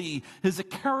infinitely is the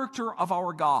character of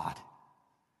our God.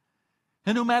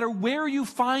 And no matter where you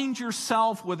find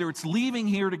yourself, whether it's leaving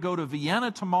here to go to Vienna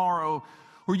tomorrow,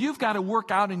 or you've got to work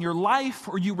out in your life,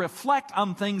 or you reflect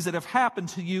on things that have happened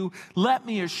to you, let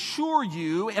me assure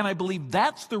you, and I believe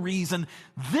that's the reason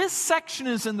this section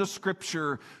is in the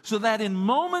Scripture, so that in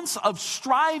moments of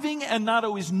striving and not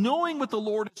always knowing what the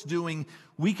Lord is doing,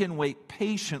 we can wait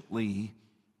patiently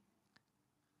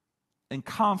and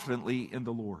confidently in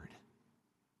the Lord.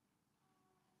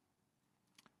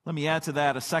 Let me add to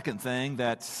that a second thing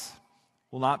that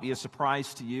will not be a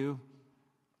surprise to you.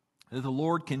 That the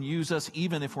Lord can use us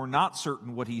even if we're not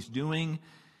certain what He's doing.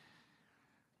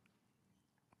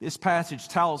 This passage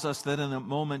tells us that in a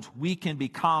moment we can be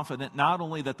confident not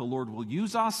only that the Lord will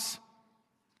use us,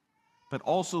 but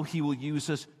also He will use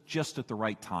us just at the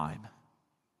right time.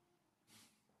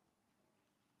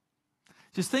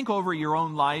 Just think over your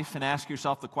own life and ask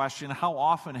yourself the question, how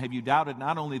often have you doubted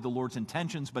not only the Lord's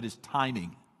intentions, but His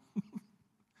timing?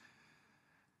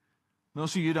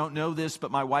 Most of you don't know this,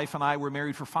 but my wife and I were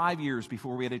married for 5 years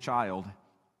before we had a child.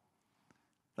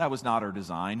 That was not our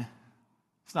design.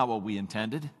 It's not what we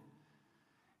intended.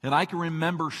 And I can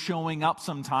remember showing up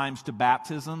sometimes to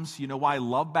baptisms. You know why I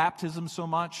love baptism so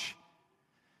much?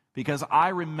 Because I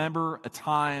remember a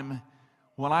time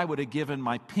when I would have given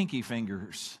my pinky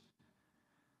fingers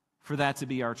for that to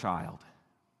be our child.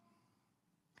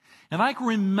 And I can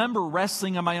remember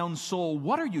wrestling in my own soul,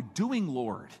 what are you doing,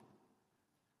 Lord?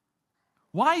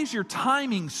 Why is your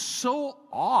timing so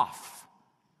off?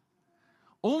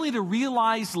 Only to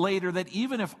realize later that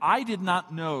even if I did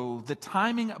not know the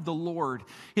timing of the Lord,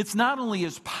 it's not only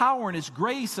His power and His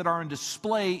grace that are on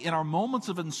display in our moments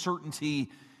of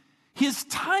uncertainty, His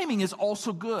timing is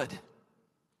also good.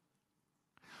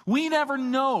 We never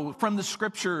know from the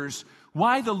Scriptures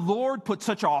why the Lord put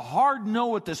such a hard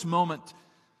no at this moment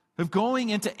of going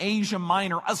into Asia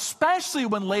Minor, especially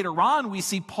when later on we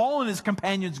see Paul and his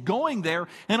companions going there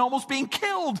and almost being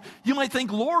killed. You might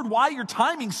think, Lord, why your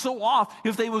timing so off?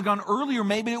 If they would have gone earlier,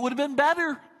 maybe it would have been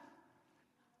better.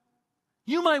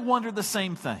 You might wonder the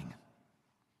same thing.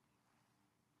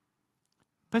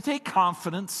 But take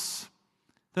confidence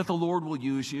that the Lord will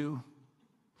use you,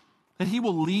 that He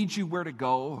will lead you where to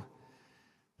go,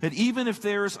 that even if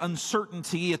there's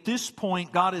uncertainty, at this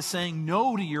point God is saying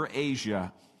no to your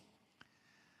Asia.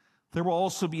 There will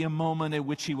also be a moment at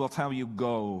which He will tell you,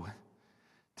 go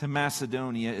to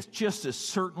Macedonia. It's just as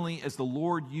certainly as the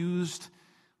Lord used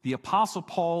the Apostle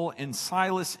Paul and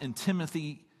Silas and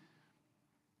Timothy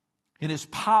in His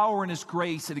power and His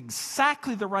grace at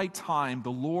exactly the right time, the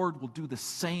Lord will do the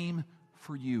same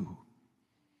for you.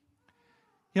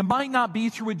 It might not be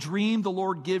through a dream the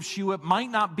Lord gives you. It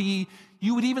might not be,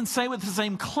 you would even say with the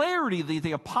same clarity that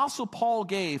the Apostle Paul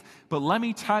gave. But let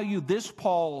me tell you, this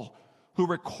Paul who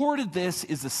recorded this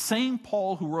is the same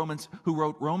Paul who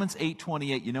wrote Romans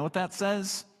 8:28. You know what that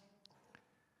says?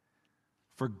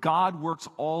 For God works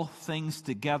all things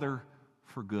together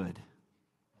for good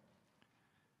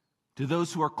to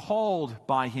those who are called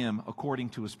by Him according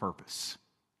to His purpose.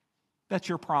 That's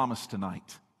your promise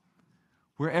tonight.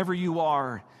 Wherever you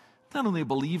are, not only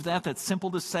believe that, that's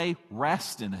simple to say,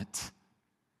 rest in it.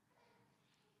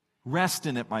 Rest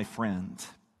in it, my friend.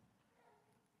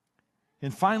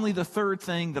 And finally, the third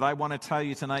thing that I want to tell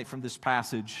you tonight from this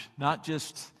passage, not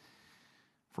just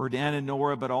for Dan and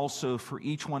Nora, but also for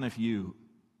each one of you.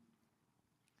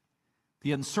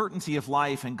 The uncertainty of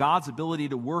life and God's ability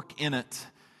to work in it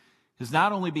is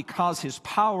not only because His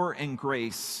power and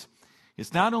grace,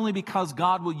 it's not only because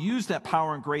God will use that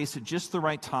power and grace at just the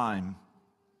right time.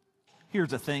 Here's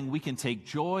the thing, we can take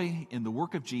joy in the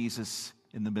work of Jesus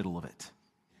in the middle of it.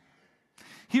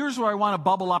 Here's where I want to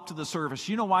bubble up to the surface.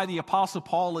 You know why the Apostle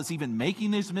Paul is even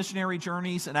making these missionary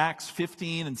journeys in Acts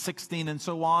 15 and 16 and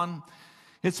so on?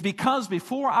 It's because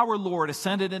before our Lord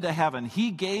ascended into heaven,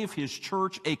 He gave His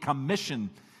church a commission.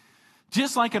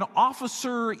 Just like an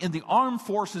officer in the armed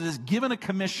forces is given a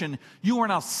commission, you are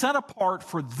now set apart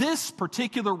for this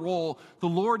particular role. The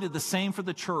Lord did the same for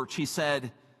the church. He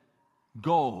said,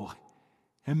 go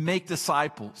and make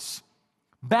disciples,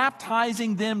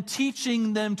 baptizing them,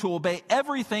 teaching them to obey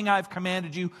everything I've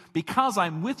commanded you, because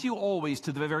I'm with you always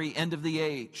to the very end of the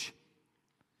age.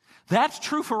 That's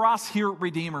true for us here at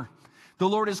Redeemer. The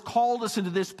Lord has called us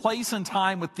into this place and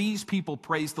time with these people,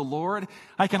 praise the Lord.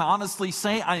 I can honestly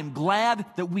say I am glad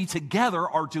that we together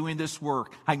are doing this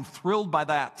work. I'm thrilled by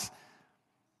that.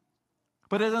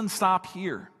 But it doesn't stop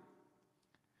here.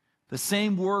 The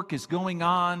same work is going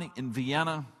on in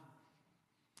Vienna.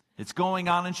 It's going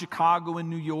on in Chicago and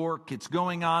New York. It's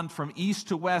going on from east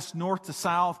to west, north to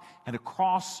south, and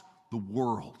across the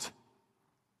world.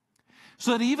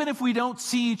 So that even if we don't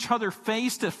see each other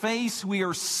face to face, we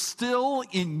are still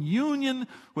in union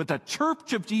with the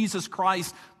Church of Jesus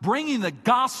Christ, bringing the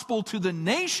gospel to the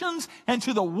nations and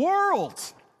to the world.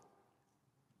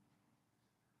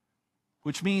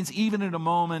 Which means even in a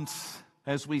moment,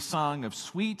 as we sung, of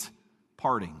sweet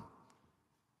parting,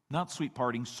 not sweet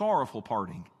parting, sorrowful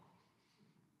parting,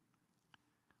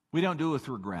 we don't do it with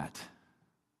regret.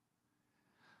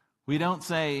 We don't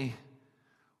say,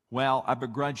 well, I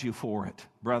begrudge you for it,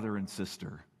 brother and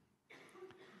sister.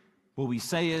 What we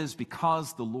say is,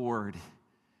 because the Lord,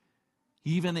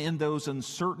 even in those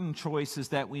uncertain choices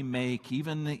that we make,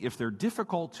 even if they're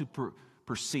difficult to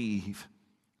perceive,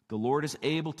 the Lord is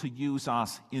able to use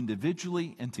us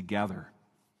individually and together.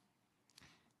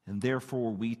 And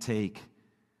therefore, we take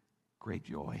great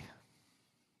joy.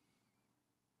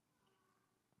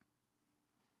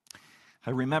 I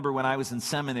remember when I was in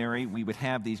seminary, we would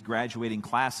have these graduating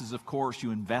classes, of course. You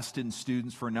invested in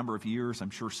students for a number of years. I'm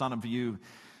sure some of you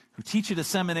who teach at a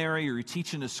seminary or you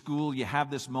teach in a school, you have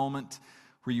this moment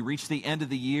where you reach the end of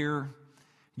the year.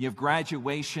 You have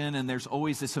graduation, and there's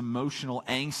always this emotional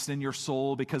angst in your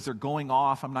soul because they're going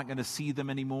off. I'm not going to see them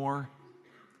anymore.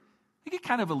 You get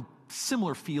kind of a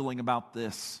similar feeling about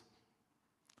this.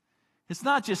 It's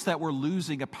not just that we're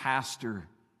losing a pastor.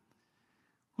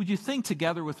 Would you think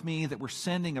together with me that we're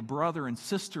sending a brother and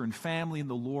sister and family in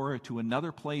the Lord to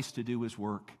another place to do his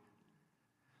work?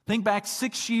 Think back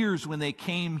 6 years when they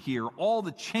came here, all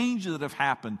the changes that have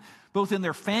happened, both in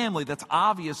their family, that's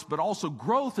obvious, but also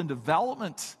growth and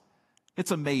development.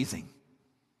 It's amazing.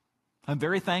 I'm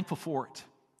very thankful for it.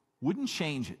 Wouldn't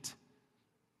change it.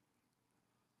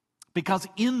 Because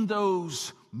in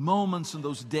those moments and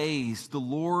those days, the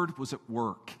Lord was at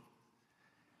work.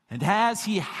 And as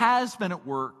he has been at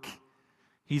work,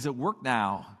 he's at work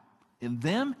now in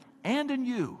them and in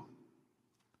you.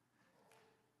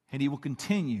 And he will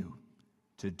continue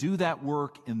to do that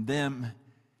work in them,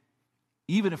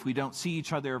 even if we don't see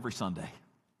each other every Sunday.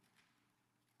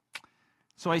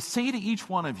 So I say to each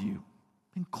one of you,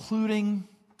 including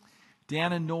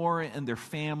Dan and Nora and their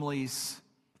families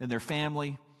and their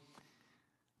family,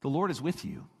 the Lord is with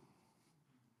you.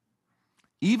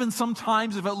 Even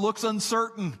sometimes if it looks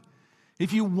uncertain,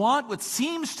 if you want what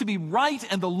seems to be right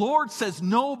and the Lord says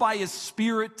no by his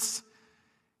Spirit,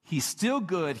 he's still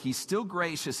good, he's still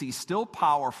gracious, he's still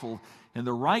powerful. In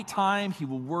the right time, he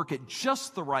will work at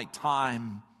just the right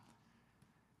time.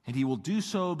 And he will do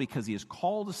so because he has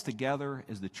called us together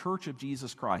as the church of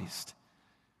Jesus Christ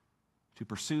to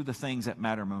pursue the things that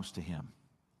matter most to him.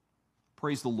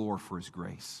 Praise the Lord for his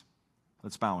grace.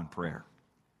 Let's bow in prayer.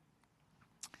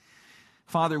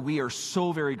 Father, we are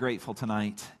so very grateful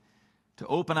tonight to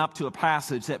open up to a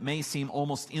passage that may seem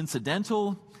almost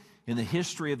incidental in the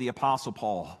history of the Apostle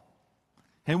Paul.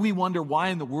 And we wonder, why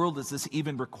in the world is this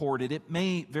even recorded? It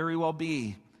may very well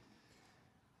be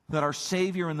that our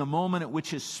Savior, in the moment at which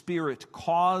his Spirit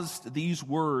caused these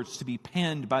words to be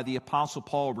penned by the Apostle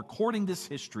Paul, recording this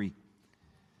history,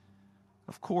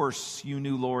 of course, you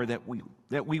knew, Lord, that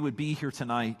we would be here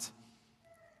tonight.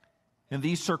 In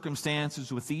these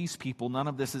circumstances, with these people, none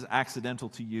of this is accidental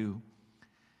to you.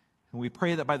 And we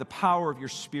pray that by the power of your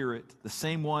Spirit, the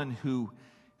same one who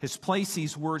has placed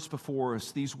these words before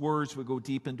us, these words would go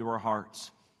deep into our hearts.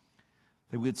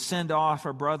 That we would send off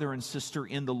our brother and sister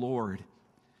in the Lord,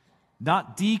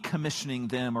 not decommissioning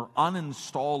them or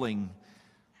uninstalling,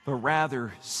 but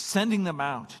rather sending them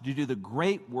out to do the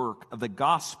great work of the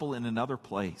gospel in another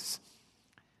place.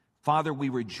 Father, we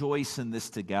rejoice in this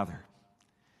together,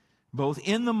 both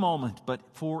in the moment, but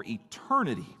for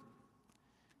eternity,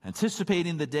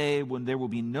 anticipating the day when there will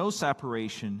be no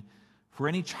separation for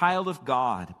any child of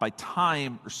God by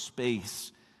time or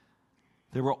space.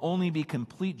 There will only be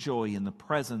complete joy in the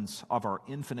presence of our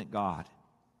infinite God.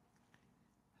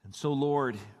 And so,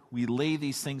 Lord, we lay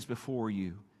these things before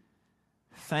you,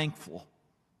 thankful,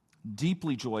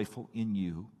 deeply joyful in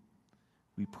you.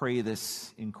 We pray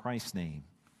this in Christ's name.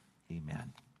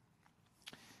 Amen.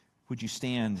 Would you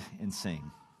stand and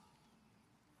sing?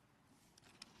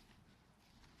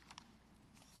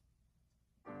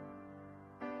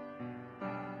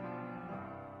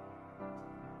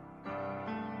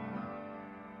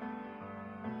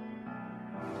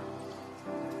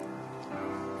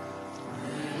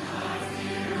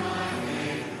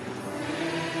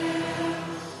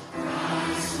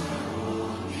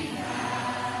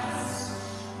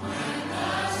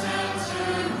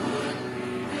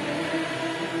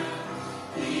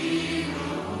 He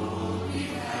will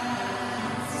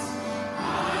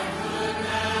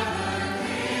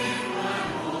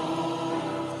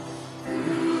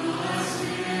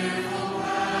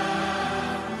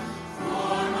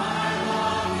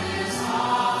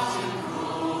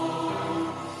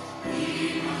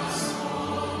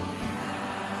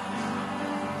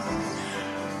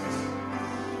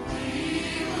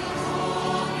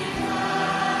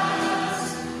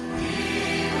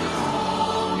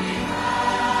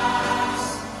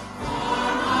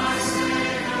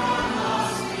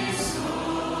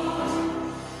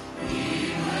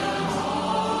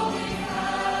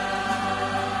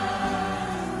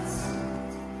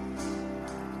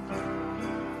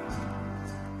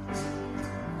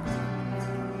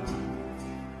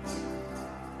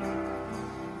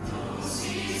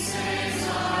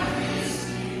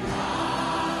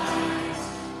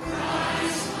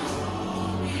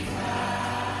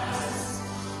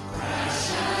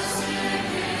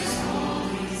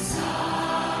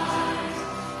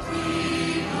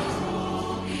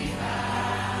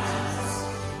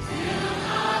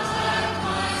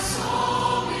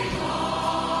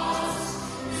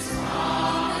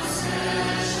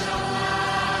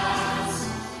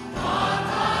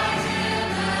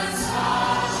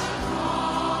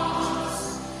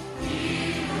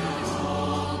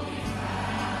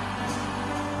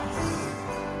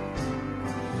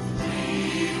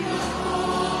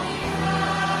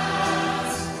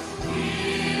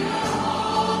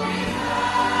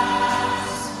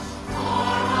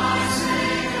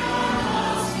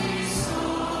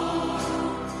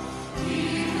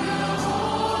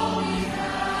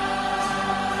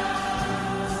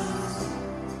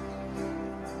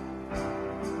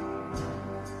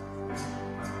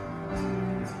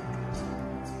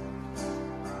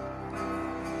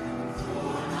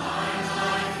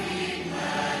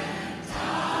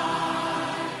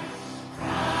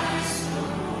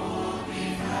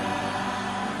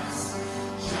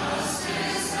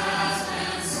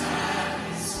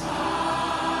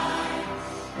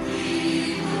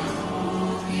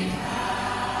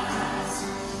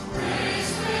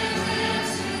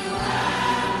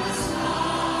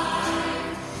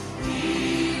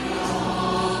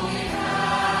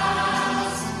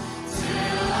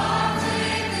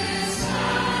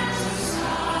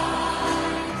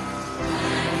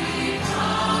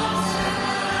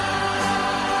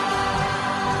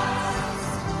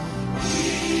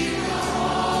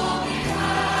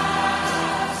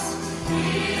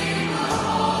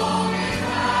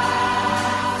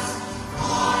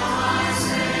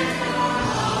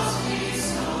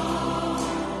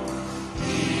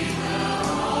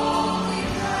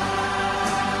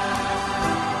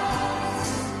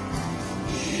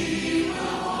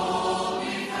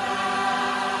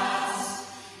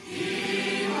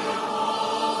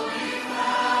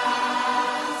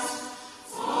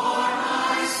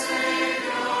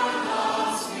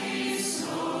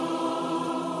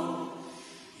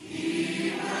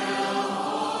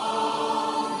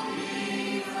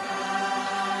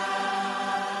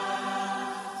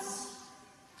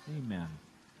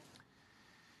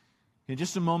In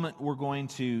just a moment, we're going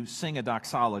to sing a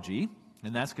doxology,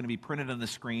 and that's going to be printed on the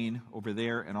screen over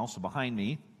there and also behind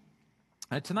me.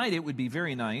 Tonight, it would be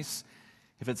very nice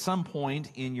if at some point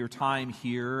in your time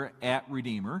here at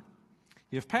Redeemer,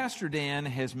 if Pastor Dan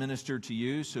has ministered to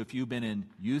you, so if you've been in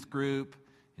youth group,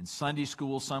 in Sunday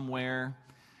school somewhere,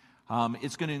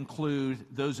 it's going to include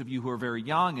those of you who are very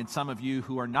young and some of you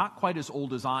who are not quite as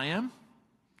old as I am,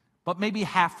 but maybe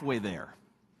halfway there.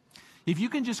 If you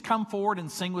can just come forward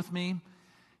and sing with me,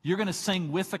 you're going to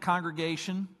sing with the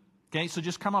congregation. Okay, so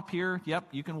just come up here. Yep,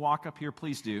 you can walk up here.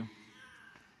 Please do.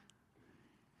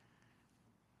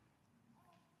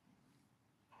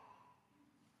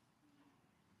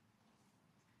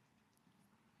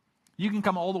 You can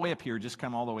come all the way up here. Just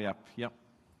come all the way up. Yep.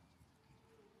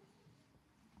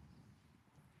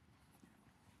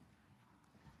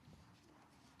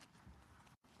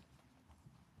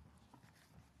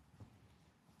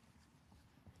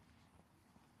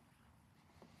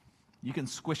 You can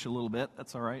squish a little bit.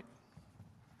 That's all right.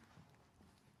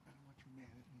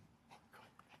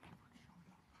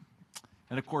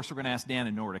 And of course, we're going to ask Dan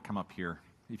and Nora to come up here.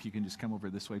 If you can just come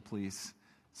over this way, please.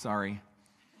 Sorry.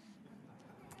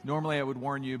 Normally I would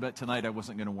warn you, but tonight I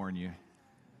wasn't going to warn you.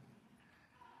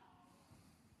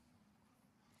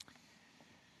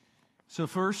 So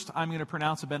first, I'm going to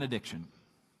pronounce a benediction.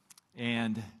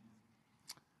 And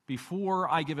before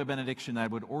I give a benediction that I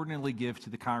would ordinarily give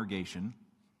to the congregation,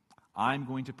 I'm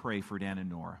going to pray for Dan and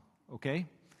Nora, okay?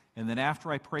 And then after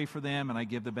I pray for them and I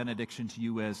give the benediction to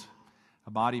you as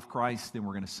a body of Christ, then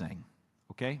we're going to sing,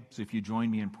 okay? So if you join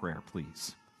me in prayer,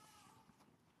 please.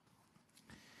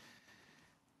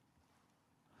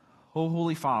 Oh,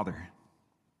 Holy Father,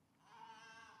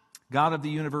 God of the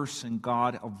universe and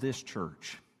God of this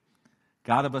church,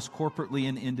 God of us corporately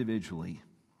and individually,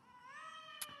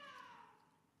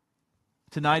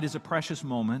 tonight is a precious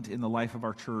moment in the life of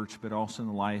our church, but also in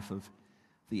the life of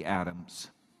the Adams.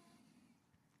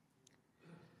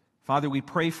 Father, we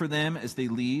pray for them as they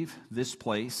leave this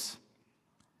place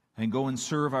and go and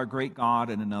serve our great God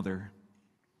and another.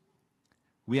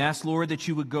 We ask, Lord, that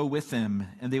you would go with them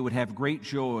and they would have great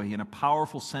joy and a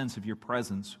powerful sense of your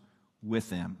presence with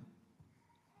them.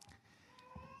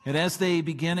 And as they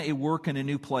begin a work in a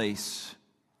new place,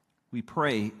 we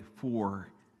pray for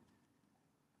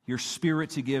your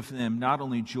Spirit to give them not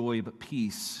only joy but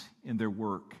peace in their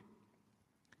work.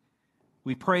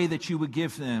 We pray that you would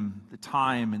give them the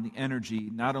time and the energy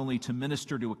not only to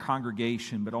minister to a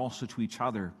congregation but also to each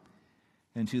other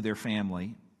and to their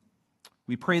family.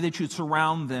 We pray that you'd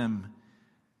surround them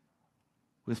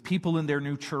with people in their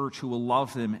new church who will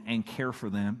love them and care for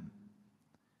them.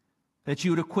 That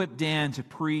you would equip Dan to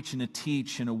preach and to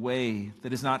teach in a way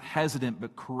that is not hesitant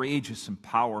but courageous and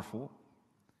powerful.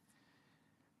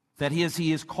 That as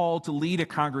he is called to lead a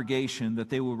congregation, that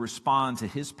they will respond to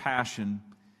his passion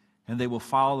and they will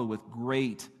follow with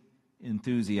great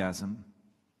enthusiasm.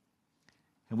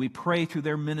 And we pray through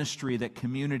their ministry, that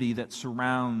community that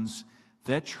surrounds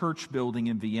that church building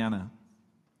in Vienna,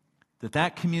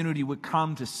 that community would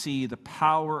come to see the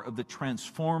power of the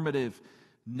transformative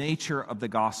nature of the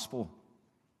gospel.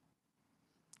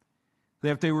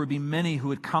 That there would be many who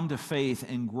would come to faith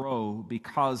and grow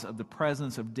because of the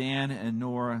presence of Dan and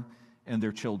Nora and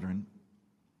their children.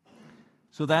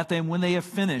 So that then when they have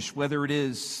finished, whether it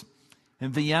is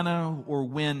in Vienna or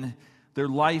when their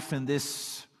life in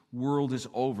this world is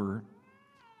over,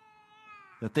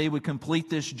 that they would complete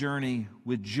this journey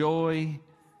with joy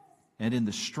and in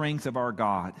the strength of our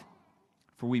God.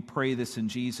 For we pray this in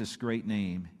Jesus' great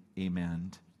name.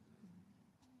 Amen.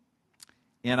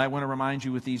 And I want to remind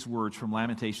you with these words from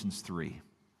Lamentations 3.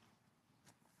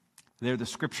 There the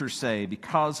scriptures say,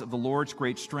 because of the Lord's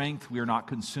great strength, we are not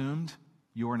consumed.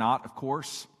 You are not, of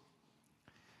course.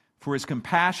 For his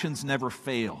compassions never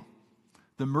fail.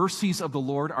 The mercies of the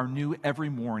Lord are new every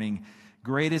morning.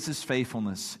 Great is his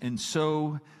faithfulness. And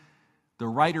so the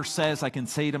writer says, I can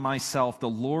say to myself, the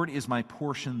Lord is my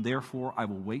portion, therefore I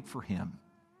will wait for him.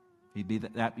 May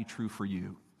that be true for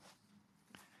you.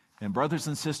 And brothers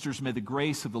and sisters, may the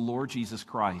grace of the Lord Jesus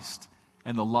Christ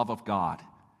and the love of God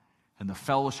and the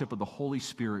fellowship of the Holy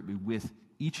Spirit be with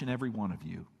each and every one of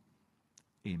you.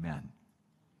 Amen.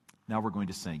 Now we're going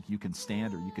to sing. You can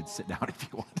stand or you can sit down if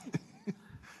you want.